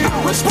 roll with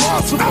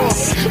irresponsible.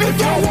 If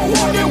y'all want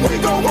war, then we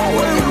gon' roll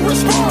with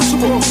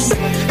irresponsible.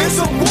 It's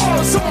a war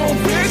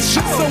zone, bitch. It's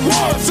a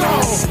war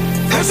zone.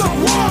 It's a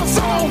war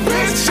zone,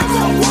 bitch. It's a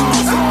war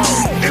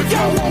zone. If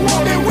y'all want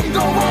war, then we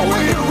gon' roll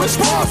with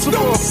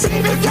irresponsible.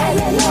 If y'all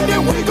want war,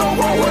 then we gon'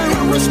 roll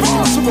with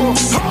irresponsible.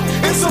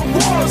 It's a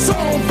war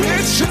zone,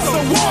 bitch. It's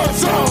a war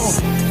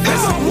zone.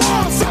 It's a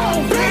war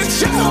zone,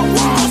 bitch. It's a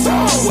war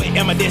zone. Where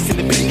am I destined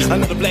to be?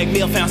 Another black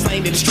male found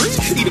slain in the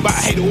streets, either by a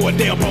hater or a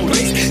damn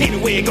police.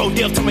 Anyway, it go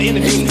death to my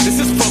enemies. This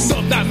is fucked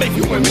up, not make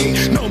you and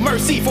me. No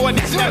mercy for a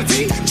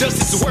nationality.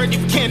 Justice is a word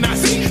that we cannot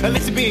see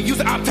unless it's being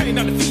used to obtain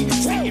on the feet.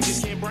 Stay in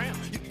this Brown.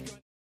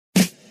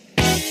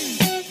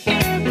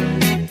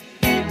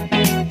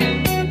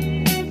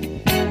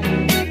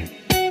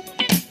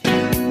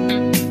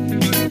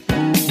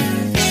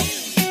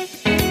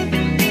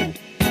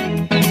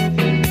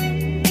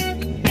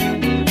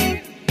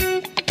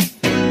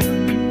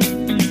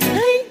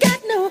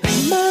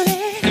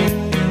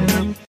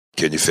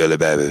 Can you feel it,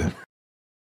 baby?